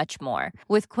so much more.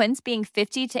 With Quince being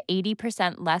 50 to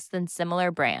 80% less than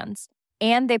similar brands.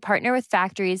 And they partner with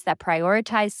factories that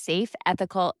prioritize safe,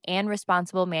 ethical, and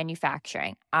responsible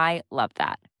manufacturing. I love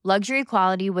that. Luxury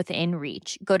quality within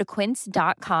reach. Go to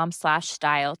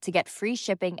quince.com/style to get free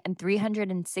shipping and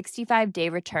 365-day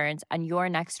returns on your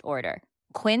next order.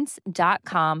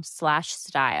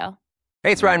 Quince.com/style.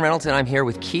 Hey, it's Ryan Reynolds, and I'm here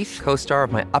with Keith, co-star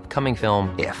of my upcoming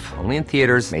film, If, only in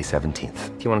theaters May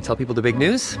 17th. Do you want to tell people the big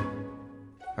news?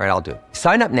 All right, I'll do it.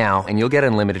 Sign up now and you'll get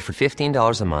unlimited for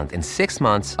 $15 a month and 6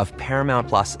 months of Paramount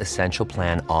Plus Essential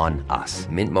Plan on us.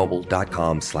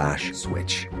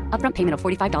 MintMobile.com/switch. Upfront payment of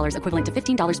 $45 equivalent to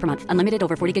 $15 per month. Unlimited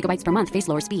over 40 gigabytes per month. Face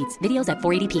lower speeds. Videos at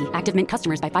 480p. Active Mint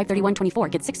customers by 531.24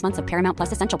 get 6 months of Paramount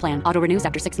Plus Essential Plan. Auto renews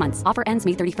after 6 months. Offer ends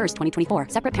May 31st, 2024.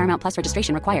 Separate Paramount Plus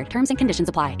registration required. Terms and conditions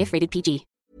apply if rated PG.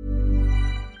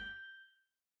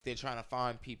 they're trying to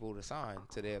find people to sign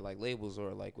to their like labels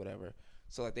or like whatever.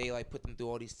 So like they like put them through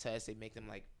all these tests. They make them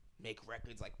like make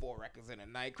records, like 4 records in a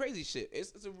night. Crazy shit.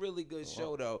 It's a really good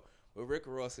show though. But Rick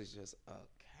Ross is just a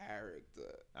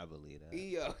character. I believe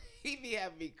that. He be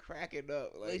having me cracking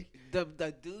up. Like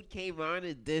the dude came on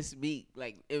and dissed me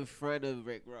like in front of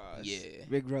Rick Ross. Yeah.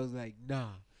 Rick Ross like, nah,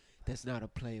 That's not a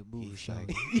player move, He's Sean.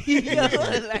 like,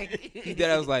 Like,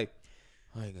 I was like,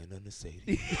 I ain't got nothing to say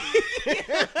to you.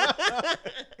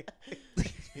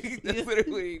 That's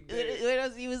literally what he did. What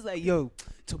else? He was like, yo,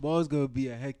 tomorrow's gonna be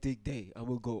a hectic day. I'm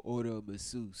gonna go order a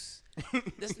masseuse.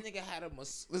 This nigga had a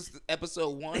this is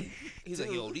episode 1. He's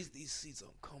like, yo, these seats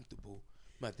uncomfortable.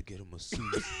 I'm about to get a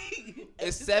masseuse.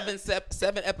 It's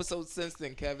 7 episodes since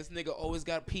then, Kev. This nigga always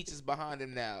got peaches behind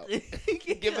him now.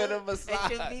 Give it a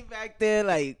massage. It should be back there,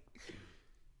 like,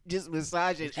 just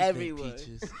massaging What you think, everyone.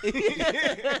 Peaches?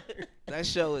 That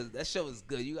show is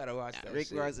good. You gotta watch that. Rick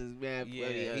shit. Ross is mad funny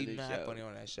Yeah, on he's the mad show. funny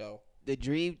on that show. The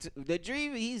dream,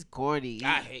 he's corny. I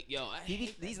hate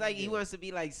He's that like, he nigga. wants to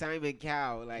be like Simon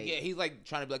Cowell. Like, Yeah, he's like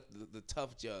trying to be like the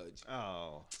tough judge.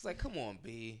 Oh, It's like, come on,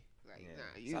 B. like, Yeah.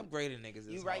 nah, you, Stop grading niggas.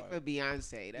 you this right hard. for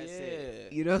Beyonce. That's it.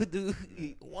 Yeah. You know, dude.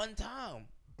 One time.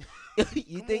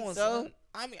 You Come think on, so? son.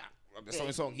 I mean, that's the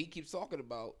only song he keeps talking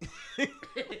about.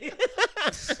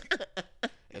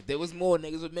 If there was more,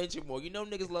 niggas would mention more. You know,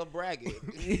 niggas love bragging.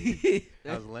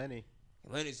 how's Lenny?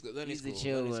 Lenny's good. Lenny's He's cool. the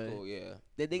chill Lenny's one. cool. Yeah.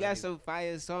 Then they got Lenny's- some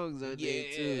fire songs on Yeah,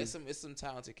 there too. it's some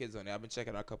talented kids on there. I've been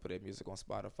checking out a couple of their music on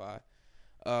Spotify.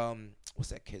 What's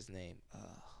that kid's name?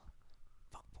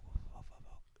 Fuck.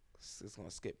 It's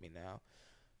gonna skip me now.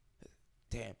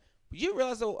 Damn. But you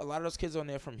realize though, a lot of those kids on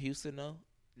there from Houston though.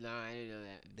 No, I didn't know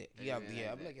that. Yeah. I didn't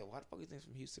know I'm that. like, yo, why the fuck is names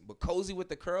from Houston? But Cozy with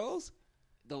the curls.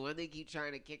 The one they keep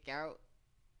trying to kick out.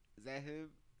 Is that him?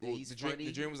 Well, He's the dream, funny.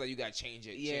 the dream was like you gotta change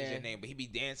it, change Yeah. your name. But he be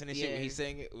dancing and shit Yeah. when he's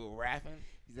saying it, rapping.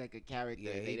 He's like a character.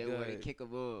 Yeah, They he didn't want to good. kick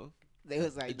him off. They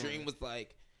was like, The dream nah. was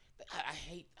like, I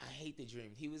hate the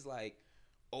dream. He was like,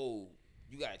 oh,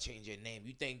 you gotta change your name.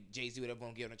 You think Jay-Z would ever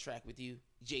want to get on a track with you?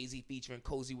 Jay-Z featuring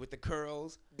Cozy with the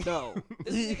curls. No.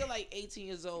 This nigga like 18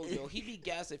 years old, yo. He be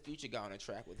gassed if Future got on a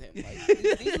track with him. Like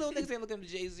these little niggas ain't looking up to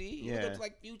Jay-Z. He look up Yeah. to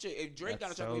like Future. If Drake got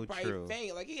on a That's track, so with him, he true. probably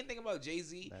faint. Like he didn't think about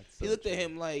Jay-Z. That's He so looked at true.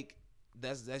 him like,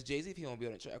 that's Jay-Z if he don't be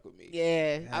on a track with me.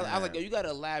 Yeah. I was like, yo, you gotta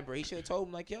elaborate. He should have told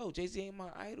him like, yo, Jay-Z ain't my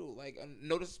idol. Like,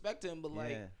 no disrespect to him, but like,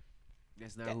 Yeah.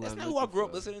 That's not that's I'm not who I looking grew up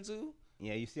for. listening to.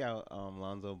 Yeah, you see how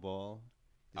Lonzo Ball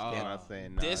just came out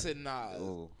saying This and Nas.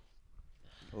 Oh,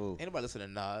 oh. Ain't nobody listen to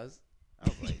Nas. I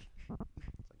was like,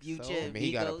 Future so? I mean,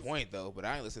 he got a Migos. point though, but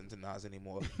I ain't listening to Nas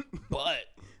anymore. But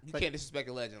you Like- can't disrespect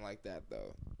a legend like that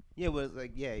though. Yeah, but it's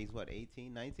like, yeah, he's what,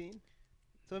 18, 19?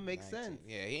 So it makes 19. sense.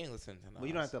 Yeah, he ain't listening to Nas. Well,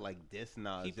 you don't have to like diss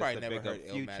Nas. He just probably to never pick up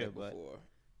heard Future, Illmatic but before.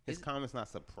 his comment's not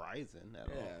surprising at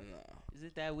Yeah, all. no.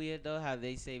 Isn't that weird though? How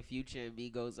they say Future and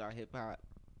Migos are hip hop.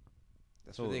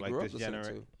 That's So, what they like, grew up this listening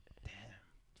genera- to.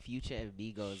 Future and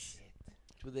Migos.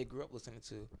 That's what they grew up listening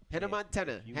to. Hannah Yeah,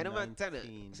 Montana. you Hannah Montana.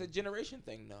 19. It's a generation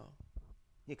thing though.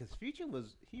 Yeah, because Future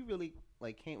he really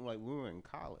like came like we were in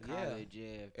college. Yeah. College, yeah.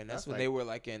 And That's that's when like they were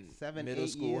like in 7, middle 8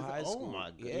 school, years- high oh school. my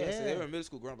God, Yeah, so they yeah. were in middle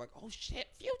school growing up like, oh shit,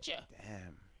 Future.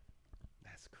 Damn,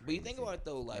 that's crazy. But you think about it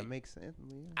though, that like makes sense.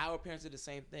 Yeah. our parents did the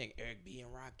same thing. Eric B and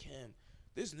Rakim.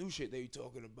 This new shit they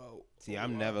talking about. See, oh,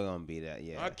 I'm wow. never gonna be that.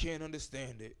 Yeah, I can't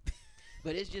understand it.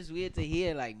 But it's just weird to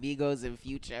hear like Migos and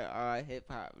Future are hip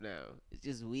hop now. It's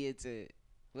just weird to.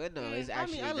 Well, no, it's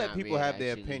actually. I mean, I let not people weird, have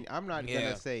their actually. opinion. I'm not Yeah.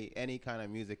 gonna say any kind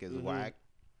of music is Mhm. whack,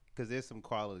 because there's some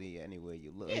quality anywhere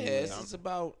you look. Yeah, You it's,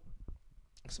 know?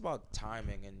 it's about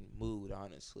timing and mood,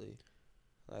 honestly.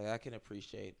 Like I can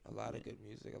appreciate a lot of good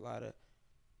music, a lot of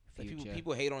like, Future.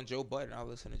 people hate on Joe Budden. I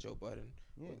listen to Joe Budden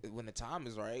Yeah. when the time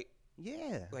is right,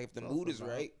 Yeah, like if the It's mood also is about-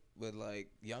 right. But like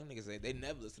young niggas they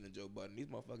never listen to Joe Budden. These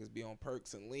motherfuckers be on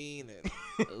perks and lean and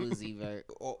Uzi Vert.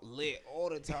 lit all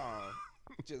the time,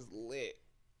 just lit.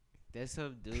 There's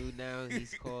some dude now.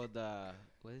 He's called what?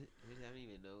 I don't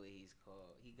even know what he's called.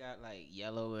 He got like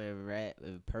yellow and red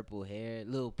and purple hair.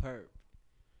 Lil Perp.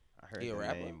 I heard He a the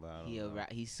rapper? name, but I don't He a know.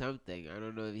 he's something. I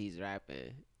don't know if he's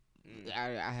rapping.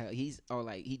 Mm. He's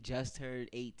like he just turned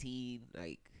 18.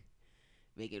 Like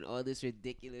making all this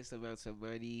ridiculous amounts of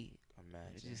money.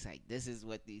 It's Imagine. just like this is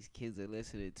what these kids are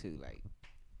listening to. Like,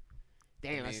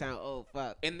 damn, I mean- sound old.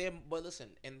 Fuck. But listen,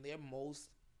 in their most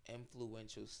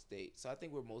influential state. So I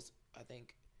think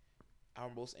our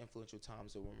most influential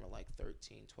times are when we're like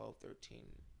 13, 12, 13.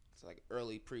 It's like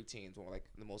early preteens when we're like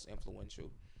the most influential.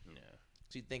 Yeah.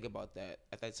 So you think about that.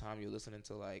 At that time, you're listening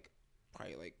to like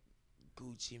probably like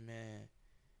Gucci Man.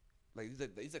 Like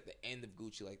these like the end of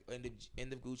Gucci, like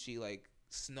end of Gucci, like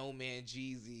Snowman,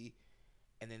 Jeezy,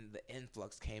 and then the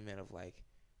influx came in of like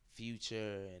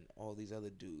Future and all these other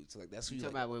dudes. Like that's who You you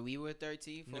talking like, about when we were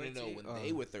 13, no, 14? when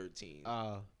they were 13.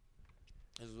 Oh.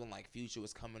 This is when like Future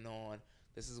was coming on.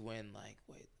 This is when like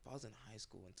if I was in high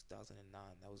school in 2009,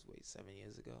 that was 7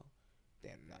 years ago.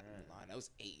 Damn, not lying. That was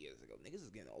 8 years ago. Niggas is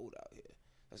getting old out here.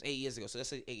 That was 8 years ago. So let's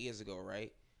say 8 years ago,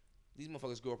 right? these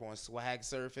motherfuckers grew up on swag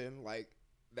surfing. Like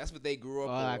that's what they grew up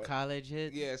All on. our college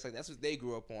hits. Yeah, it's like that's what they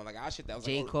grew up on. Like our shit that was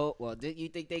J. like, Cole. Well, did you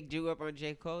think they grew up on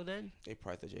J. Cole then? they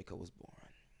probably thought J. Cole was boring.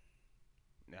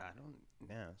 Nah, I don't.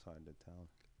 Nah, it's hard to tell.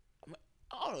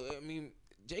 I don't know. I mean,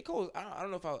 J. Cole. I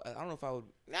don't know if I would.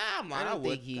 Nah, I'm lying. I don't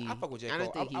would. think he- I fuck with J. Cole. I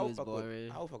don't think he I would was fuck boring.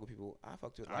 With, I would fuck with people. I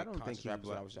fucked with I like don't think conscious he rappers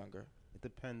when I was. was younger. It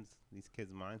depends. These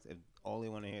kids' minds. If all they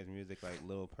want to hear is music like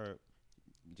Lil Perk,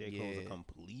 J. Cole's a Yeah.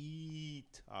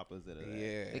 complete opposite of that.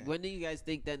 Yeah. Like, when do you guys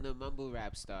think that the mumble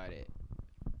rap started?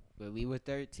 When we were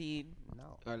 13?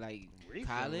 No. Or like Recently,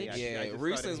 college? I Yeah, just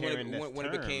recently is started when hearing when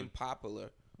it this became term. popular.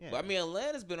 Yeah. But I mean,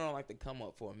 Atlanta's been on like the come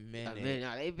up for a minute. I mean,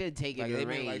 they've been taking Like the they've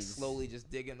been like reins. slowly just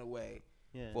digging away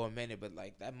Yeah. for a minute. But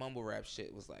like that mumble rap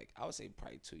shit was like I would say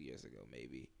probably 2 years ago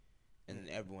maybe, and then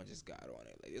everyone just got on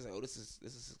it. Like it's like, oh, this is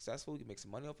successful. We can make some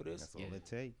money off of this. That's all Yeah. it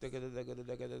takes. Hey,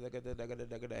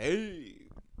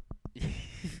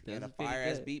 and a was pretty fire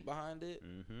ass good. beat behind it.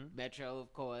 Mm-hmm. Metro,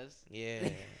 of course. Yeah.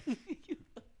 I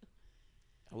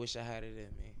wish I had it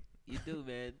in me. You do,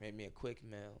 man. Made me a quick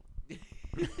meal.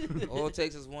 All it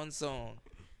takes is one song.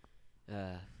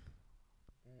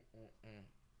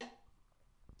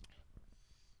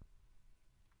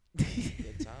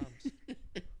 Good times.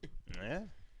 Yeah.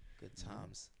 Good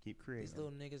times. Keep creating. These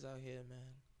little niggas out here, man.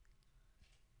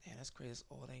 Damn, that's crazy. That's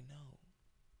all they know.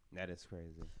 That is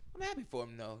crazy. I'm happy for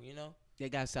them, though, you know? They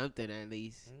got something at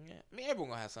least. Yeah. I mean, everyone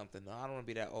gonna have something, though. I don't want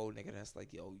to be that old nigga that's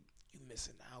like, yo, you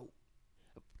missing out.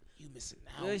 You missing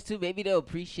out. Yours too. Maybe they'll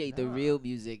appreciate the real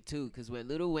music too. Cause when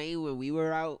Lil Wayne, when we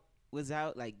were out, was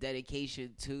out, like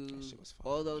Dedication 2, That shit was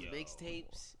fire. all those Yo.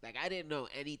 mixtapes. Like I didn't know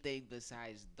anything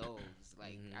besides those.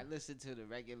 Like Mhm. I listened to the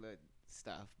regular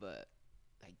stuff, but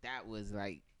like that was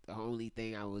like the only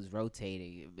thing I was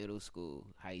rotating in middle school,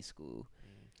 high school.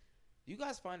 You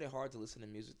guys find it hard to listen to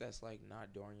music that's like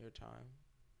not during your time?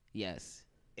 Yes.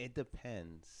 It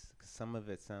depends. 'Cause some of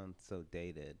it sounds so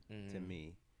dated to Mhm.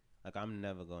 me. Like I'm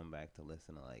never going back to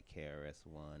listen to like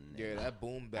KRS-One. Yeah, and that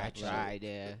boom I bap. shit, tried,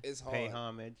 yeah. It's hard. Pay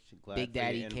homage. Glad Big for your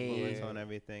Daddy Kane. influence Yeah. on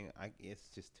everything. It's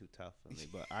just too tough for me.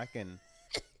 But I can.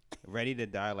 Ready to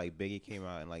Die, like Biggie came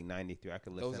out in like '93. I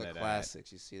could listen Those to are that.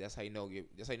 classics. You see, that's how you know.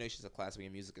 That's how you know she's a classic when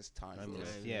your music is I mean,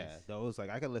 timeless. yeah, those like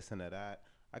I could listen to that.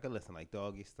 I could listen like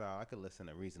Doggy Style. I could listen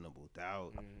to Reasonable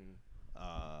Doubt. Mhm.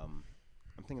 I'm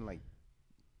thinking like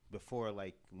before,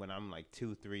 like when I'm like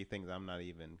 2-3 things I'm not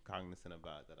even cognizant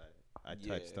about that I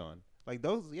touched Yeah. on. Like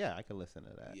those, yeah, I could listen to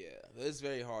that. Yeah, it's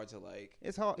very hard to like.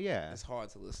 It's hard, yeah. It's hard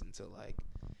to listen to like,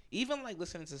 even like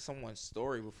listening to someone's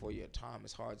story before your time.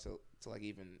 It's hard to like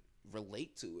even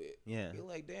relate to it. Yeah. You're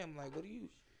like, damn, like what are you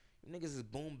niggas is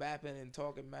boom bapping and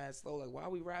talking mad slow. Like why are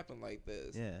we rapping like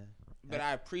this? Yeah. But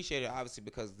I appreciate it obviously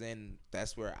because then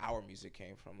that's where our music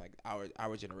came from. Like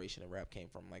our generation of rap came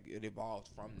from. Like it evolved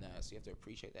from that. So you have to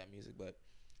appreciate that music. But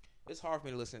it's hard for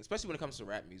me to listen, especially when it comes to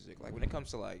rap music. Like when it comes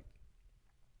to like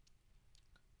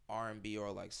R&B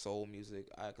or like soul music,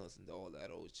 I can listen to all that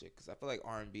old shit because I feel like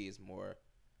R&B is more.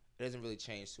 It doesn't really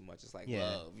change too much. It's like Yeah.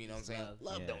 love, you know what I'm saying? Love.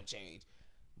 Love Yeah. don't change.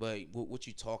 But what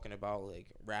you talking about, like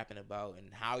rapping about,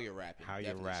 and how you're rapping, How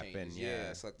you're definitely rapping, changes. yeah.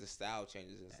 It's like the style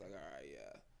changes. It's like all right,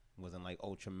 yeah, Wasn't like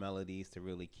ultra melodies to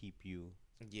really keep you.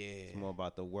 yeah, It's more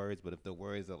about the words, but if the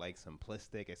words are like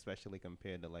simplistic, especially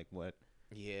compared to like what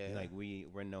yeah. like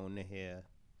we're known to hear,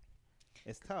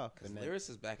 it's tough. Because And then-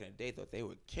 lyricists back in the day thought they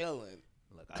were killing.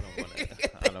 look, I don't want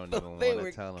to. I don't even They want were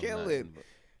to tell them killing. nothing. But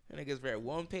And niggas read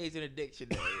one page in a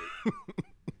dictionary.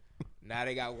 Now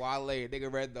they got Wale.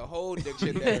 Nigga read the whole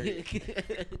dictionary.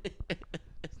 Nigga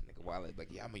Wale like,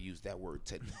 yeah, I'm gonna use that word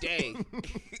today.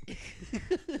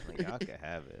 like, y'all can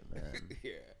have it, man.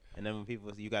 Yeah. And then when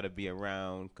people say you got to be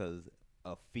around because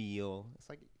a feel, it's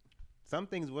like some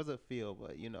things was a feel,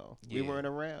 but we Yeah. weren't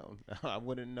around. I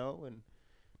wouldn't know, and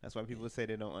that's why people say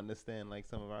they don't understand like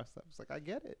some of our stuff. It's like I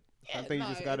get it. Some things you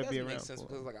just got to be around for.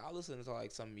 Because like I listen to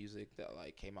like some music that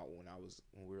like came out when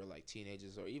we were like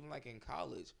teenagers or even like in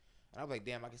college, and I was like,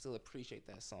 damn, I can still appreciate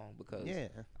that song because Yeah.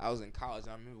 I was in college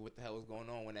and I remember what the hell was going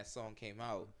on when that song came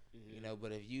out.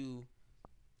 But if you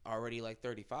already like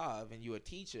 35 and you a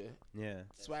teacher, Yeah.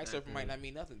 swag surfing might not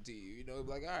mean nothing to you. It'd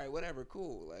be like, all right, whatever,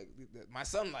 cool. Like my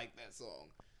son liked that song,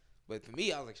 but for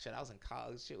me, I was like, shit, I was in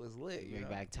college, shit was lit. You Bring know?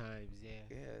 back times, yeah.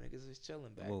 Yeah, niggas was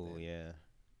chilling back Oh then. yeah.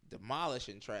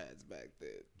 Demolishing trads back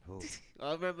then. Oh.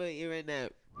 I remember hearing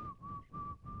that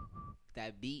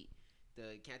beat.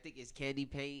 I think it's Candy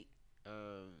Paint.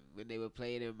 When they would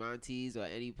play it in Monty's or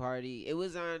any party, it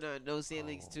was on No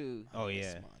Ceilings too. Oh, I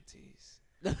miss yeah.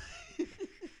 Monty's.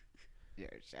 Yeah,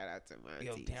 shout out to Monty's.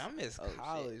 Yo, damn, I miss Oh, shit.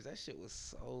 college. That shit was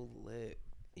so lit.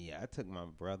 Yeah, I took my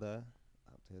brother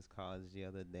up to his college the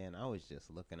other day, and I was just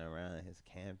looking around his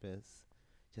campus.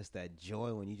 Just that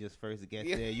joy when you just first get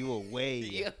there. You away.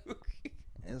 Yeah.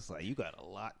 And it's like you got a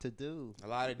lot to do. A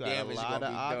lot of You got damage a lot gonna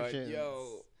of be done. options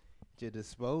Yo. at your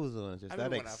disposal. And just I that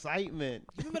remember when I- excitement.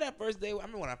 You remember that first day? I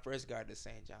remember when I first got to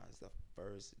St. John's the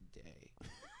first day.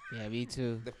 Yeah, me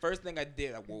too. The first thing I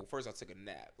did, first I took a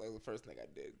nap. Like the first thing I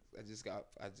did, I just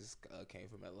came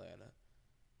from Atlanta.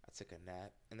 I took a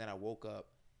nap, and then I woke up,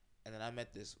 and then I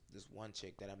met this one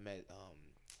chick that I met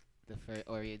The first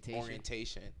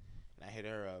orientation. and I hit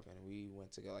her up, and we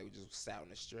went to go we just sat on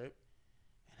the strip,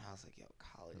 and I was like, yo,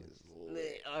 college is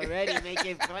lit. Already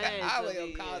making plans. I was like, yo,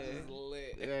 Yeah. college is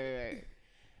lit. Right.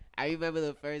 I remember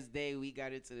the first day we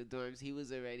got into the dorms. He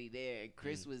was already there, and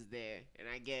Chris was there, and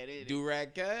I get in.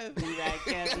 Do-rag Kev. Do-rag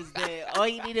Kev was there. All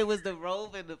he needed was the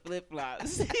robe and the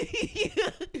flip-flops.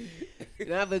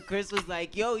 Nah, but Chris was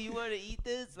like, yo, you want to eat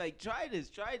this? Like, try this.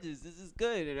 This is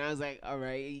good. And I was like, all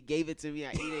right. He gave it to me.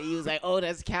 I eat it. He was like, oh,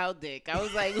 that's cow dick. I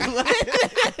was like, what?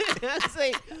 I was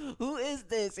like, who is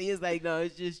this? He was like, no,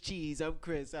 it's just cheese. I'm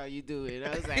Chris. How you doing? I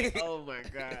was like, oh, my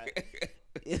God.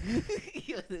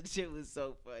 The shit was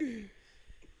so funny.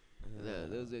 No,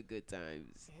 those are good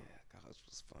times. Yeah, college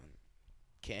was fun.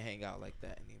 Can't hang out like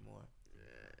that anymore.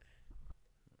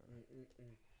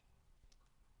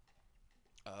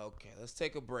 Okay, let's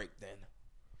take a break then.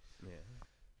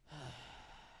 Yeah.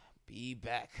 Be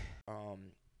back.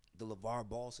 The LeVar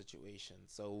Ball situation.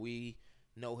 So we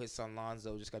know his son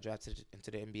Lonzo just got drafted into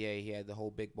the NBA. He had the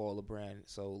whole big baller brand.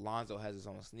 So Lonzo has his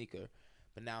own sneaker.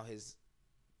 But now his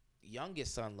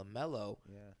youngest son, LaMelo,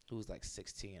 who's like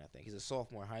 16, I think. He's a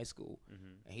sophomore in high school.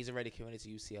 And he's already committed to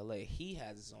UCLA. He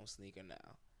has his own sneaker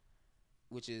now,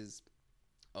 which is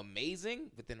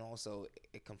amazing, but then also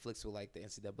it conflicts with like the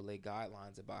NCAA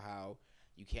guidelines about how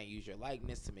you can't use your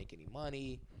likeness to make any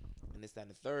money and this, that,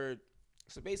 and the third.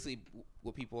 So basically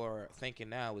what people are thinking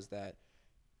now is that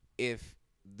if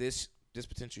this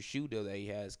potential shoe deal that he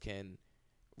has can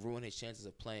ruin his chances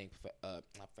of playing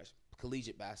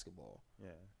collegiate basketball.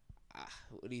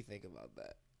 What do you think about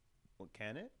that? Well,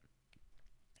 can it?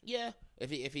 Yeah, if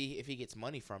he gets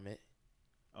money from it.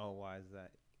 Oh, why is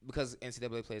that? Because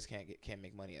NCAA players can't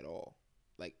make money at all,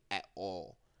 like at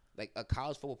all. Like a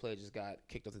college football player just got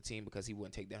kicked off the team because he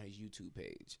wouldn't take down his YouTube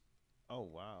page. Oh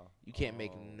wow! You can't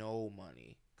make no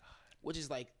money, which is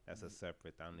like that's a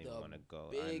separate. I don't even want to go.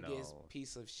 Biggest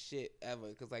piece of shit ever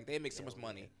because like they make so much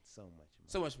money,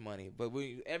 so much money. But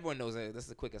everyone knows that. That's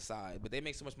a quick aside. But they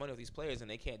make so much money with these players and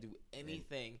they can't do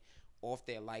anything off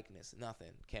their likeness.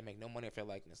 Nothing. Can't make no money off their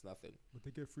likeness. Nothing. But they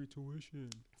get free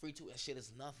tuition. Free tuition shit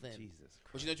is nothing. Jesus Christ.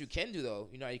 But you know what you can do though?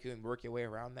 You know how you can work your way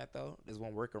around that though? There's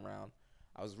one workaround.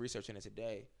 I was researching it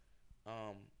today.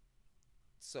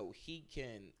 So he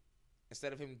can,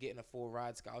 instead of him getting a full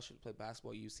ride scholarship to play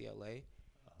basketball at UCLA,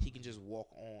 he can just walk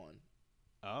on.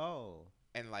 Oh.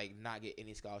 And like not get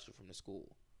any scholarship from the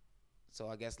school. So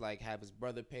I guess like have his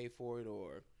brother pay for it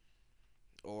or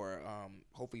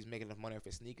hopefully he's making enough money off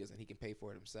his sneakers and he can pay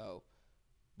for it himself.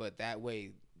 But that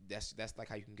way, that's like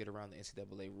how you can get around the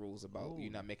NCAA rules about you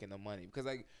not making no money. Because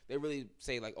like they really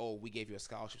say like, oh, we gave you a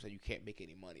scholarship so you can't make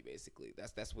any money. Basically,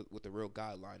 that's what the real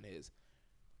guideline is.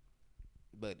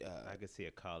 But I could see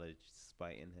a college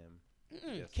spiting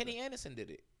him. Kenny Anderson did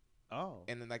it. Oh,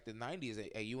 and in like the 90s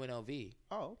at UNLV.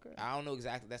 Oh, okay. I don't know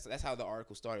exactly. That's how the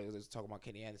article started. It was talking about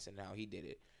Kenny Anderson and how he did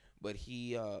it. But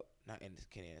he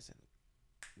Kenny Anderson.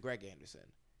 Greg Anderson.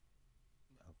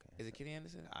 Okay. Is it Kenny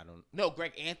Anderson? I don't. No,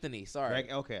 Greg Anthony. Sorry.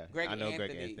 Greg Anthony.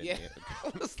 Greg Anthony. Yeah.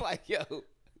 I was like, yo,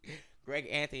 Greg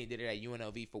Anthony did it at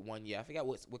UNLV for 1 year. I forgot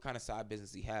what kind of side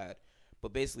business he had,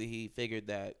 but basically he figured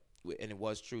that, and it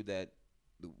was true that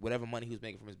whatever money he was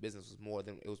making from his business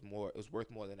was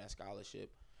worth more than that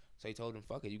scholarship. So he told him,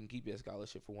 "Fuck it, you can keep your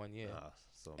scholarship for 1 year."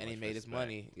 And he made his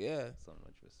money. Yeah. So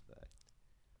much respect.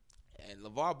 And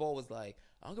LeVar Ball was like,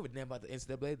 I don't give a damn about the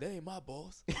NCAA. They ain't my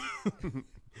boss.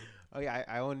 Oh yeah,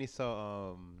 I only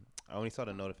saw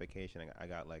the notification. I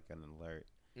got like an alert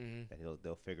that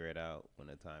they'll figure it out when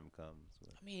the time comes.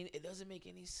 I mean, it doesn't make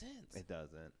any sense. It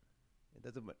doesn't.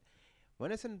 But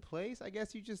when it's in place, I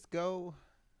guess you just go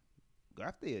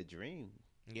after your dream.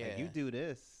 Yeah. Like you do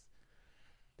this.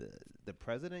 The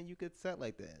president you could set,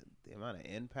 like the amount of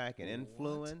impact and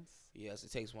influence. Yes,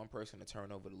 it takes one person to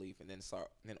turn over the leaf, and then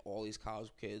all these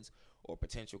college kids or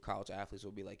potential college athletes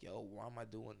will be like, "Yo, why am I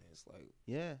doing this? Like,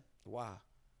 yeah, why?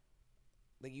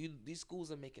 Like these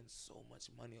schools are making so much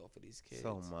money off of these kids.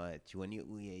 So much. When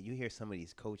you hear some of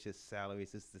these coaches'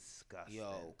 salaries, it's disgusting.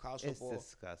 Yo, college football, it's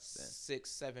disgusting.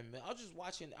 6-7 million.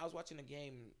 I was watching a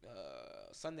game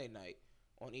Sunday night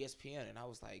on ESPN, and I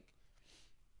was like,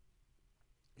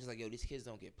 It's like, yo, these kids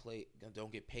don't get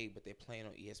paid, but they're playing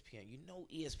on ESPN. You know,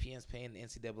 ESPN's paying the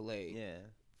NCAA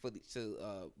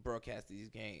to broadcast these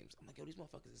games. I'm like, yo, these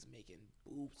motherfuckers is making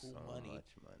buku money. So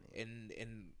much money.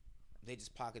 And they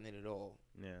just pocketing it all.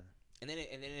 Yeah. And then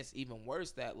it's even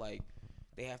worse that like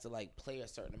they have to like play a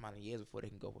certain amount of years before they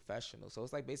can go professional. So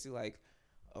it's like basically like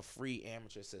a free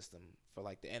amateur system for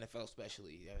like the NFL,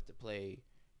 especially. You have to play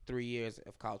 3 years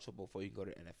of college football before you can go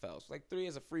to NFL. So like 3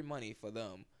 years of free money for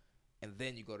them, and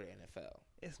then you go to NFL.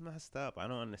 It's messed up. I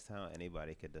don't understand how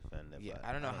anybody could defend it. Yeah,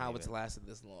 I don't know how it's lasted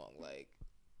this long. Like,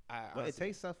 but it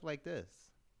takes stuff like this.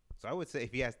 So I would say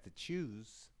if he has to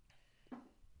choose,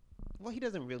 well, he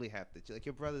doesn't really have to. Like,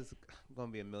 your brother's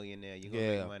gonna be a millionaire. You're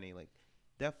gonna make money. Like,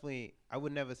 definitely, I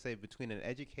would never say between an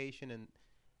education and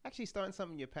actually starting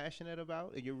something you're passionate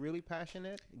about, and you're really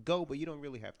passionate, go, but you don't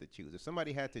really have to choose. If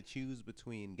somebody had to choose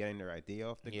between getting their idea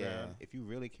off the ground, if you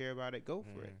really care about it, go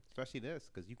for it. Especially this,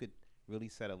 because you could really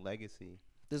set a legacy.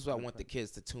 This is what I want the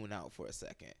kids to tune out for a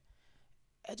second.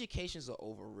 Educations are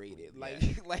overrated.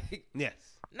 Like, yes,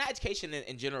 not education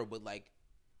in general, but like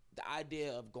the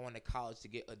idea of going to college to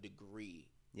get a degree.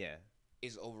 Yeah.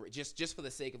 Is over. Just for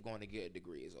the sake of going to get a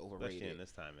degree is overrated. Especially in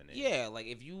this time and age. Yeah, like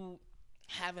if you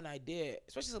have an idea,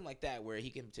 especially something like that, where he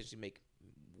can potentially make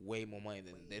way more money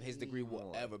than his degree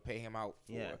will ever pay him out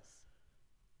for. Yes.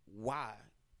 Why?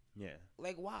 Yeah.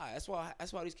 Like, why? That's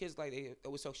why these kids, like, they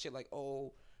always talk shit like,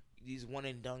 oh, these one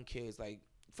and done kids. Like,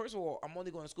 first of all, I'm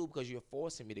only going to school because you're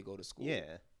forcing me to go to school.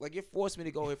 Yeah. Like, you're forcing me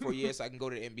to go here for a year so I can go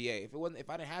to the NBA. If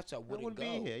I didn't have to, I wouldn't go.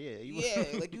 Be here.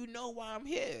 Yeah. Like, you know why I'm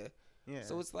here. Yeah.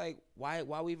 So it's like, why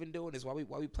we even doing this? Why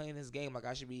we playing this game? Like,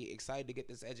 I should be excited to get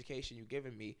this education you're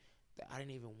giving me that I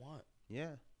didn't even want.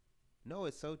 Yeah. No,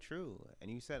 it's so true. And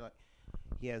you said, like,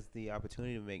 he has the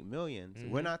opportunity to make millions.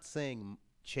 Mm-hmm. We're not saying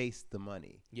chase the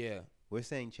money. Yeah. We're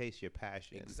saying chase your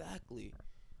passion. Exactly.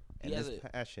 And this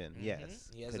passion, yes.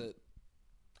 He has an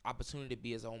opportunity to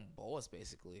be his own boss,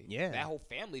 basically. Yeah. That whole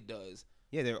family does.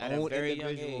 Yeah, their own very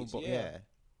individual yeah.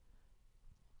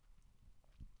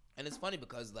 And it's funny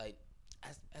because, like,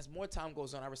 as more time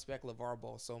goes on, I respect LeVar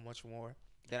Ball so much more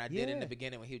than I did in the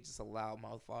beginning when he was just a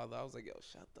loudmouth father. I was like, yo,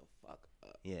 shut the fuck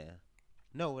up. Yeah.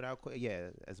 No,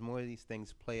 as more of these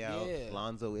things play out,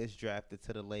 Lonzo is drafted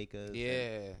to the Lakers.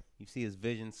 Yeah. You see his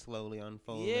vision slowly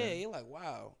unfolding. Yeah, you're like,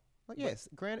 wow. Like, yes,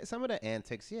 granted, some of the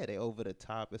antics, they over the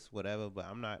top, it's whatever, but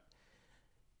I'm not.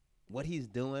 What he's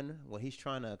doing, what he's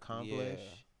trying to accomplish,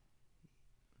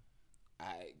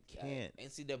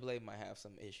 NCAA might have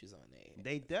some issues on there.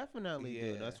 They definitely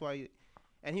do. That's why,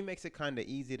 and he makes it kind of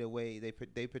easy the way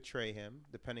they portray him,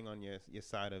 depending on your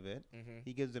side of it. Mm-hmm.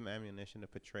 He gives them ammunition to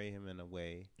portray him in a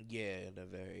way. Yeah, in a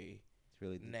very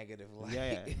really negative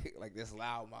light. Like this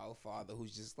loudmouth father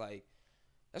who's just like.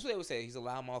 That's what they would say. He's a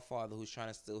loudmouth father who's trying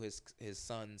to steal his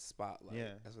son's spotlight.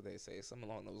 Yeah. That's what they say. Something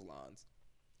along those lines.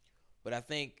 But I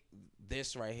think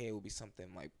this right here will be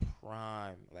something like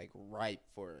prime, like ripe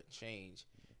for change.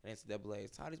 And NCAA,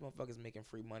 it's how these motherfuckers making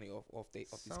free money off these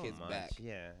kids' back.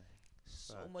 Yeah.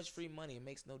 So much free money. It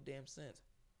makes no damn sense.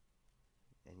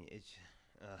 And it's,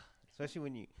 especially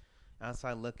when you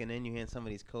outside looking in, you hear some of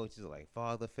these coaches like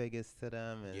father figures to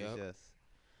them. And it's just.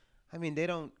 I mean, they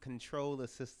don't control the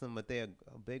system, but they're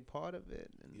a big part of it.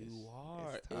 And you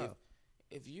are. It's tough.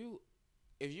 If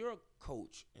you're a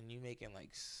coach and you're making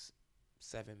like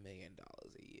 $7 million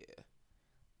a year,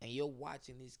 and you're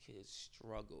watching these kids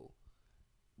struggle,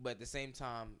 but at the same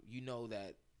time, you know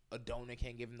that a donor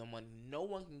can't give them no money. No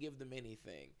one can give them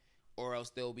anything, or else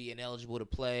they'll be ineligible to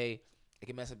play. It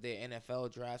can mess up their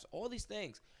NFL drafts. All these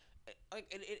things.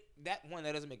 Like that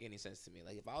doesn't make any sense to me.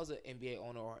 Like if I was an NBA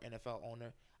owner or NFL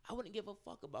owner, I wouldn't give a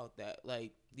fuck about that.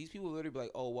 Like these people would literally be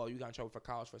like, "Oh, well, you got in trouble for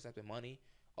college for accepting money.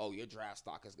 Oh, your draft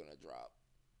stock is gonna drop."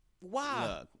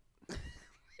 Why? Look,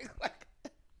 like,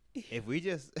 if we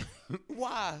just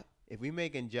why? If we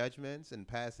making judgments and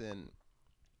passing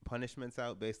punishments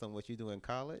out based on what you do in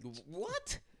college,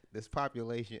 what? This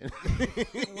population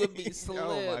would be slim.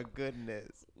 Oh my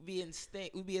goodness. Would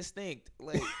be extinct.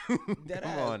 Like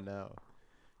Come on now.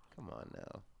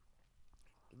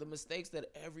 The mistakes that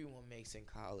everyone makes in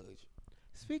college.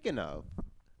 Speaking of,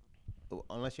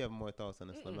 unless you have more thoughts on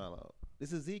this, LaMelo.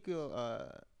 This Ezekiel,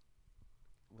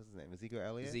 what's his name? Ezekiel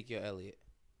Elliott? Ezekiel Elliott.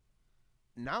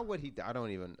 Not what he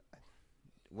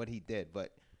did,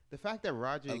 but the fact that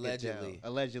Roger Goodell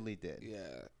allegedly did.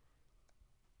 Yeah.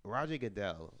 Roger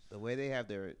Goodell, the way they have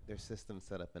their system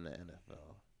set up in the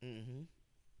NFL. Mm-hmm.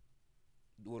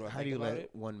 How do you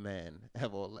let one man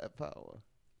have all that power?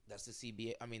 That's the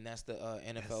CBA. I mean, that's the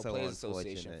NFL so Players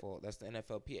Association unfortunate. fault. That's the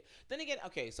NFLPA. Then again,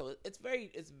 okay, so it's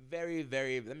very,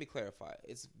 very. Let me clarify.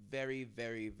 It's very,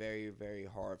 very, very, very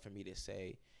hard for me to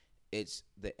say it's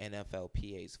the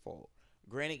NFLPA's fault.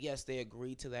 Granted, yes, they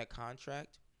agreed to that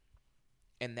contract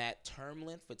and that term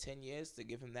length for 10 years to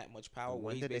give him that much power.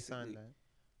 When did they sign that?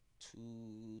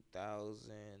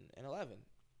 2011.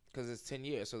 Because it's 10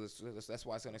 years, so that's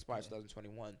why it's going to expire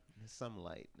 2021. There's some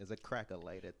light. There's a crack of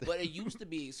light at the. But it used to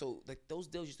be like those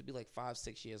deals used to be like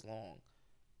 5-6 years long,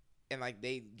 and like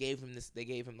they gave him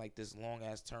like this long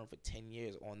ass term for 10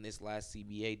 years on this last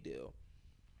CBA deal.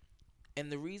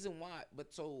 And the reason why,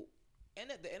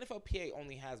 and the NFLPA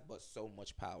only has but so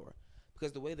much power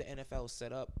because the way the NFL is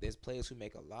set up, there's players who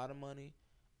make a lot of money,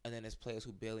 and then there's players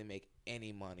who barely make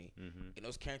any money, and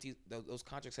those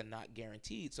contracts are not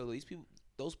guaranteed. So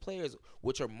those players,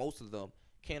 which are most of them,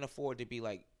 can't afford to be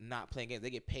like not playing games.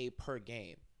 They get paid per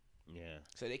game. Yeah.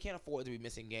 So they can't afford to be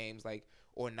missing games, like,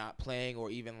 or not playing, or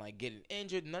even like getting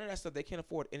injured. None of that stuff. They can't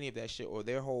afford any of that shit, or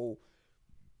their whole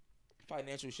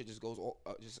financial shit just goes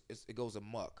it goes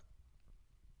amok.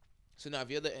 So now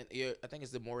if you're I think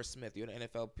it's the Morris Smith. You're the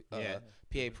NFL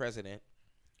PA president,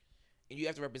 and you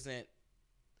have to represent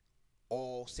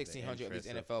all 1,600 of these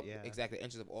NFL exactly the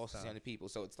interests of all 1,600 people.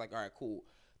 So it's like, all right, cool.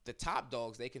 The top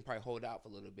dogs, they can probably hold out for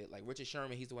a little bit. Like Richard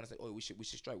Sherman, he's the one that said, "Oh, we should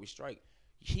strike."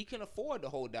 He can afford to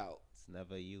hold out. It's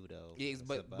never you though. Yeah,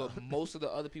 but most of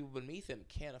the other people beneath him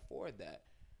can't afford that.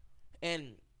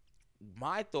 And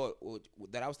my thought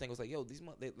that I was thinking was like, yo,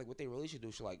 what they really should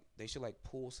do they should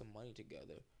pool some money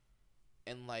together,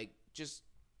 and like just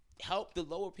help the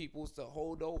lower peoples to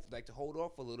hold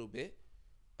off a little bit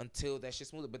until that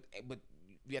shit's smoother. But you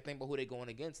gotta think about who they're going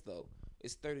against though.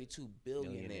 It's 32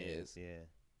 billionaires. Yeah.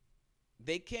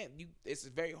 They can't. It's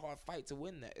a very hard fight to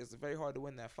win that. It's very hard to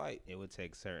win that fight. It would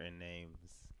take certain names.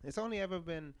 It's only ever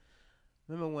been.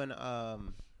 Remember when? I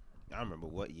remember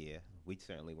what year. We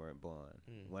certainly weren't born.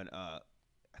 When I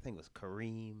think it was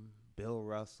Kareem, Bill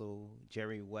Russell,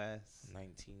 Jerry West.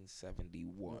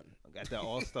 1971. At the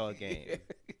All-Star game.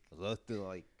 Those through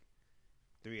like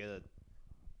 3 of the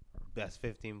best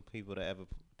 15 people to ever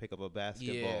pick up a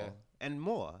basketball and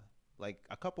more. Like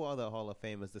a couple other Hall of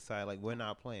Famers decide like we're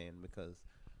not playing because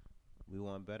we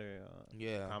want better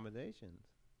accommodations,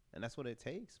 and that's what it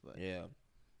takes. But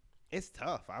it's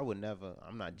tough. I would never.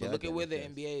 I'm not judging. But look at where the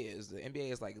NBA is. The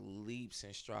NBA is like leaps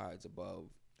and strides above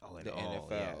the NFL.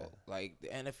 Yeah. Like the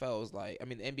NFL is like, I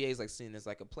mean, the NBA is like seen as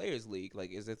like a players' league.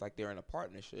 Like, is it like they're in a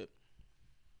partnership?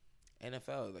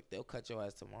 NFL, like they'll cut your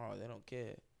ass tomorrow. They don't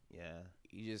care. Yeah,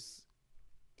 you just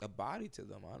a body to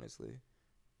them, honestly.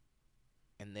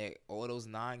 And they all those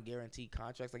non-guaranteed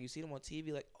contracts, like you see them on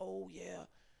TV, like, oh yeah,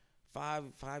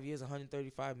 5 years,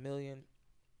 $135 million.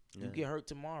 You get hurt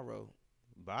tomorrow.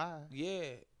 Bye.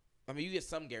 Yeah, I mean you get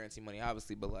some guaranteed money,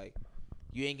 obviously, but like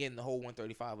you ain't getting the whole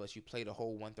 135 unless you play the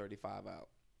whole 135 out.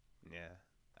 Yeah,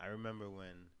 I remember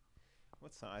when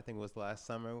I think it was last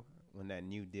summer when that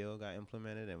new deal got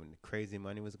implemented and when the crazy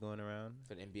money was going around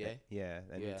for the NBA.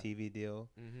 That new TV deal.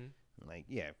 Mm-hmm. Like,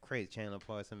 crazy. Chandler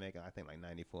Parsons making, I think, like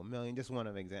 $94 million. Just one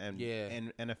of examples.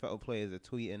 And NFL players are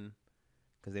tweeting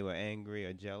because they were angry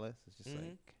or jealous. It's just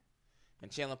like. And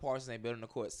Chandler Parsons ain't been on the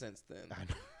court since then.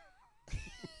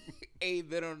 Ain't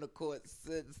been on the court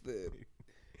since then.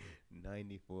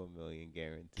 $94 million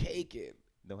guaranteed. Caking.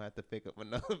 Don't have to pick up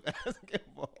another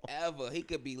basketball. Ever. He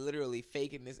could be literally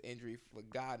faking this injury for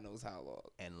God knows how long.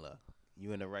 And look,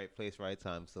 you in the right place, right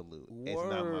time. Salute. Word. It's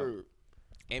not my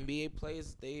NBA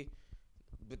players,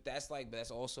 but that's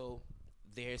also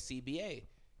their CBA.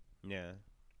 Yeah.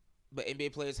 But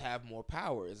NBA players have more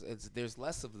powers. There's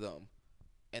less of them,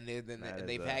 and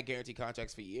they've had guaranteed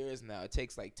contracts for years now. It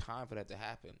takes like time for that to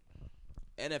happen.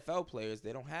 NFL players,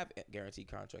 they don't have guaranteed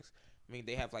contracts. I mean,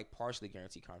 they have like partially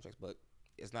guaranteed contracts, but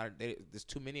it's not. There's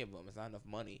too many of them. It's not enough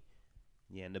money.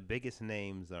 Yeah, and the biggest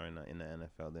names are in the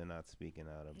NFL. They're not speaking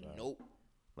out about. Nope.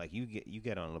 Like you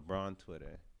get on LeBron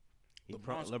Twitter.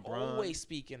 LeBron's always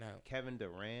speaking out. Kevin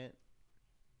Durant.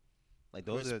 Like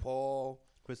those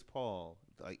Chris Paul.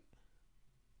 Like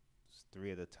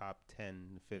 3 of the top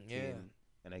 10, 15. Yeah.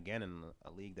 And again, in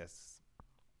a league that's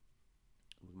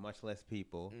much less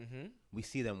people, we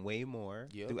see them way more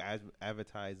through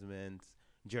advertisements,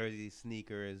 jerseys,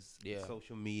 sneakers,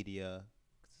 social media.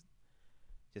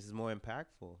 Just is more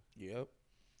impactful. Yep.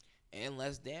 And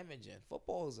less damaging.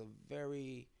 Football is a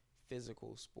very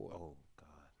physical sport. Oh, God.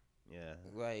 Yeah.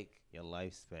 Like your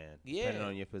lifespan. Depending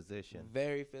on your position.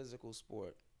 Very physical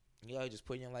sport. You're just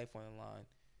putting your life on the line.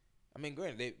 I mean,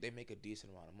 granted, they make a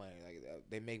decent amount of money. Like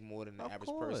they make more than the average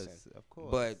person. Of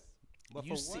course. But for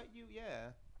what you,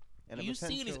 And a you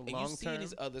see potential you long see term.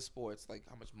 these other sports like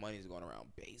how much money is going around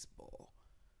baseball.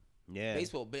 Yeah.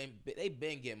 Baseball they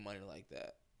been getting money like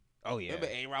that. Oh yeah.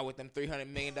 Remember A-Rod with them $300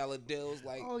 million deals?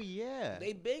 Like, Oh yeah.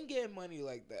 they been getting money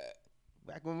like that.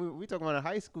 Back when we talking about in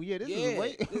high school, this Yeah, is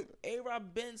way.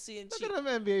 A-Rod been seeing Look cheap. at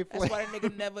them NBA That's players. why that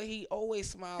nigga he always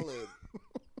smiling.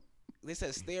 They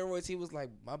said steroids. He was like,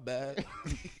 my bad.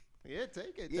 Yeah,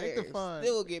 take it. Yeah, Take the fun.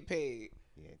 still get paid.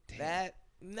 Yeah, damn. That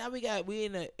now we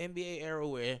in the NBA era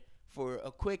where for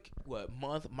a quick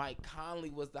month, Mike Conley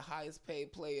was the highest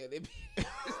paid player.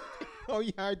 Oh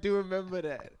yeah, I do remember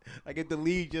that. Like if the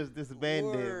league just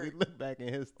disbanded, Word. we look back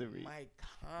in history. Mike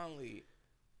Conley.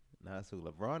 Nah, it's who,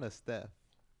 LeBron or Steph?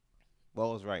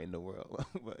 Ball's right in the world,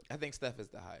 but I think Steph is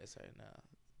the highest right now.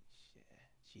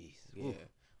 jeez, Yeah. oof.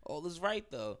 All is right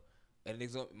though. And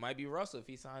it might be Russell if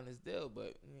he signed his deal,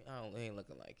 but it ain't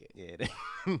looking like it. Yeah, it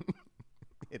ain't.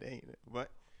 It ain't.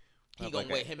 But He gonna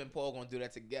wait. Him and Paul gonna do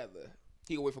that together.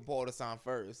 He gonna wait for Paul to sign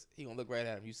first. He gonna look right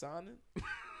at him. You signing?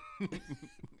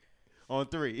 On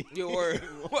 3. Your word.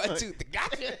 1, 2, 3.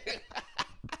 Gotcha.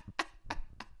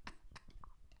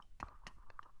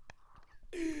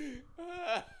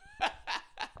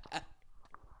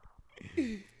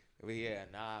 But yeah,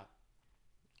 nah.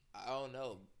 I don't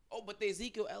know. Oh, but the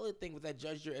Ezekiel Elliott thing with that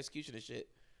judge your execution and shit.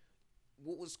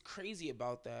 What was crazy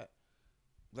about that,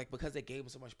 like because they gave him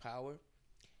so much power,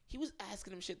 he was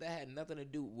asking him shit that had nothing to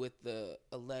do with the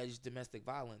alleged domestic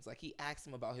violence. Like he asked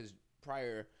him about his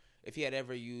prior, if he had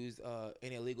ever used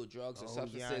any illegal drugs or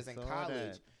substances in college.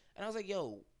 That. And I was like,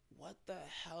 yo, what the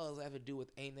hell does that have to do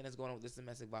with anything that's going on with this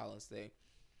domestic violence thing?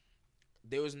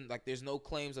 There's no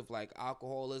claims of like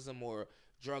alcoholism or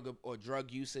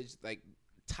drug usage like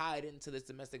tied into this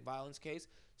domestic violence case.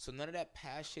 So none of that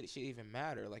past shit should even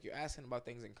matter. Like you're asking about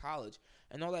things in college,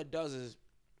 and all that does is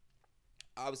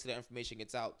obviously that information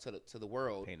gets out to the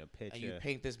world. Paint a picture. And you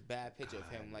paint this bad picture of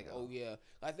him like, oh yeah.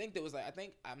 I think there was like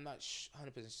I'm not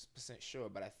 100% sure,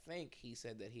 but I think he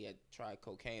said that he had tried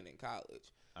cocaine in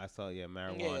college. I saw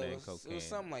marijuana Yeah, and cocaine. It was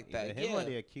something like that. Him yeah. or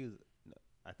the accused? No,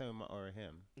 I think or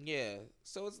him. Yeah.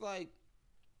 So it's like,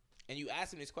 and you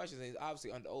ask him these questions, and he's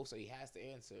obviously under oath, so he has to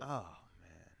answer. Oh man.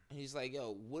 And he's like,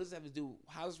 yo, what does that have to do?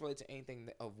 How does it relate to anything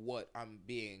of what I'm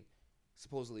being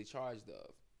supposedly charged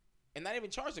of? And not even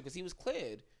charged of because he was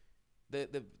cleared.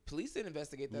 The police didn't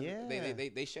investigate that. Yeah.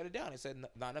 They shut it down. They said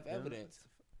not enough evidence.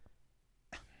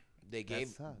 They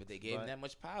gave him that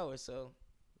much power, so.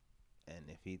 And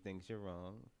if he thinks you're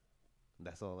wrong,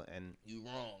 that's all. And you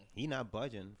wrong. He not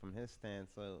budging from his stance,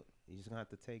 so he's just gonna have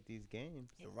to take these games.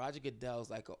 Yeah, Roger Goodell's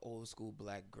like an old school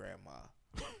black grandma.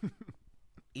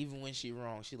 Even when she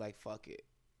wrong, she like fuck it.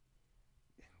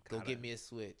 Go get me a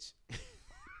switch.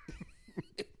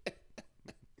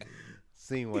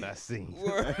 Seen what I seen.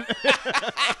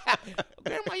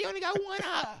 Grandma, you only got one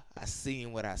eye. I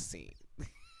seen what I seen.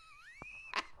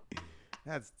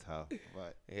 That's tough,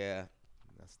 but yeah,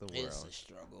 that's the world. It's a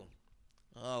struggle.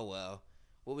 Oh well,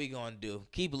 what we gonna do?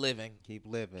 Keep living. Keep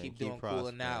living. Keep doing cool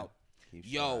and out. Keep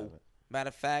Yo, striving. matter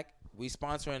of fact, we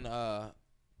sponsoring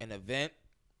an event.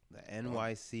 The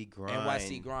NYC Grind.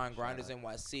 NYC Grind. Grinders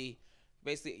NYC.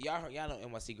 Basically, y'all know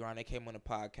NYC Grind. They came on the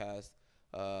podcast.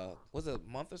 Was it a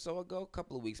month or so ago? A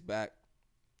couple of weeks back.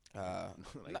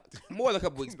 More than a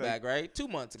couple weeks back, right? 2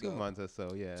 months ago. 2 months or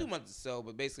so, yeah. 2 months or so,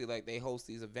 but basically, like they host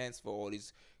these events for all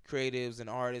these creatives and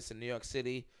artists in New York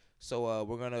City. So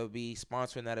we're gonna be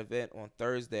sponsoring that event on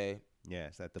Thursday.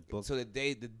 Yes, at the book. So the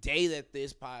day that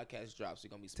this podcast drops, we're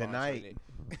gonna be sponsoring it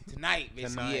tonight.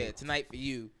 Basically, tonight for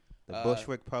you. The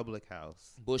Bushwick Public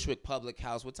House. Bushwick Public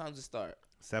House. What time does it start?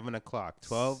 7 o'clock.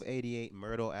 1288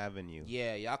 Myrtle Avenue.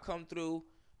 Yeah, y'all come through.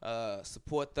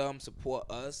 Support them. Support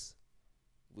us.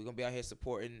 We're going to be out here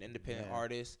supporting independent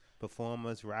artists.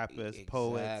 Performers, rappers,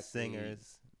 poets,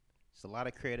 singers. It's a lot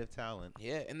of creative talent.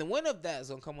 Yeah, and the winner of that is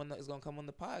going to come on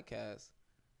the podcast.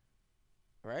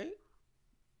 Right?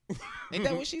 Ain't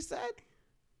that what she said?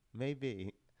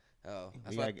 Maybe. Oh.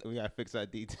 We got to fix our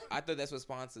details. I thought that's what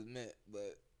sponsors meant,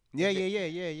 but. Yeah.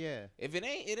 If it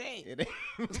ain't, it ain't.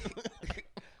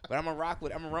 But I'm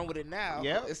gonna run with it now.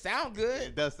 Yeah. It sound good.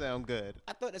 It does sound good.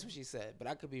 I thought that's what she said, but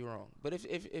I could be wrong. But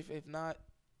if not,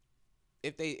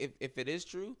 if it is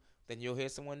true, then you'll hear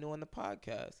someone new on the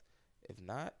podcast. If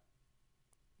not,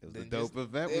 it was a dope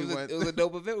event we went. It was a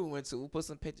dope event we went to. We'll put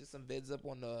some pictures, some vids up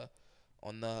on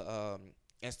the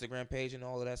Instagram page and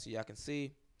all of that, so y'all can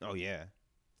see. Oh yeah.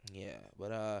 Yeah,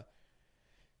 but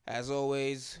as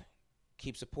always,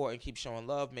 keep supporting, keep showing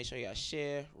love. Make sure y'all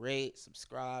share, rate,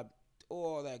 subscribe,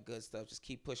 all that good stuff. Just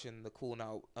keep pushing the Cool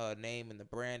Now name and the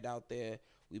brand out there.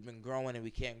 We've been growing and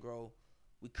we can't grow.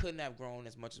 We couldn't have grown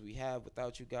as much as we have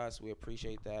without you guys, so we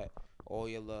appreciate that. all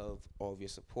your love, all of your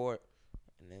support.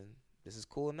 And then this is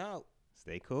Cooling Out.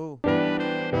 Stay cool.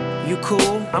 You cool,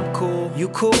 I'm cool. You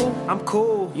cool, I'm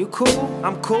cool. You cool,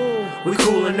 I'm cool. We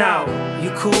coolin' out.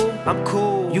 You cool, I'm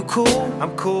cool. You cool,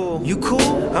 I'm cool. You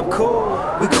cool, I'm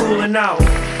cool. We coolin' out.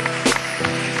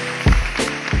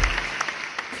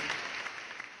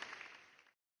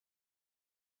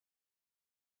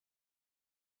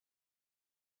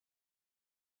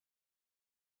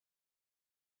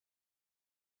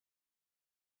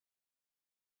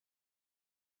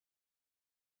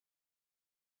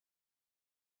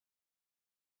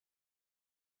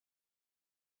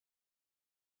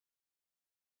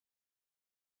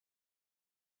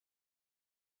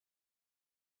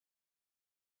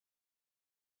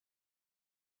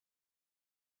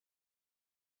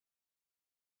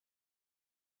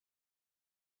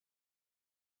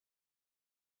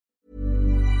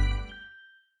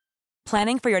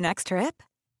 Planning for your next trip?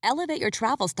 Elevate your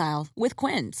travel style with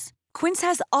Quince. Quince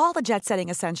has all the jet-setting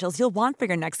essentials you'll want for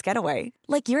your next getaway,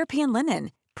 like European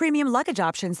linen, premium luggage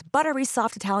options, buttery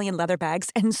soft Italian leather bags,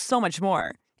 and so much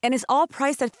more. And is all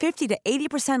priced at 50 to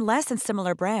 80% less than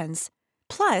similar brands.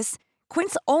 Plus,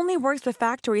 Quince only works with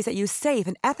factories that use safe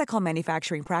and ethical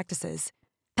manufacturing practices.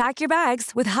 Pack your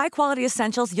bags with high-quality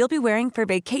essentials you'll be wearing for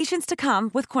vacations to come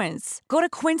with Quince. Go to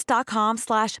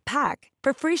quince.com/pack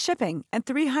for free shipping and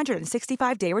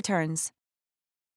 365-day returns.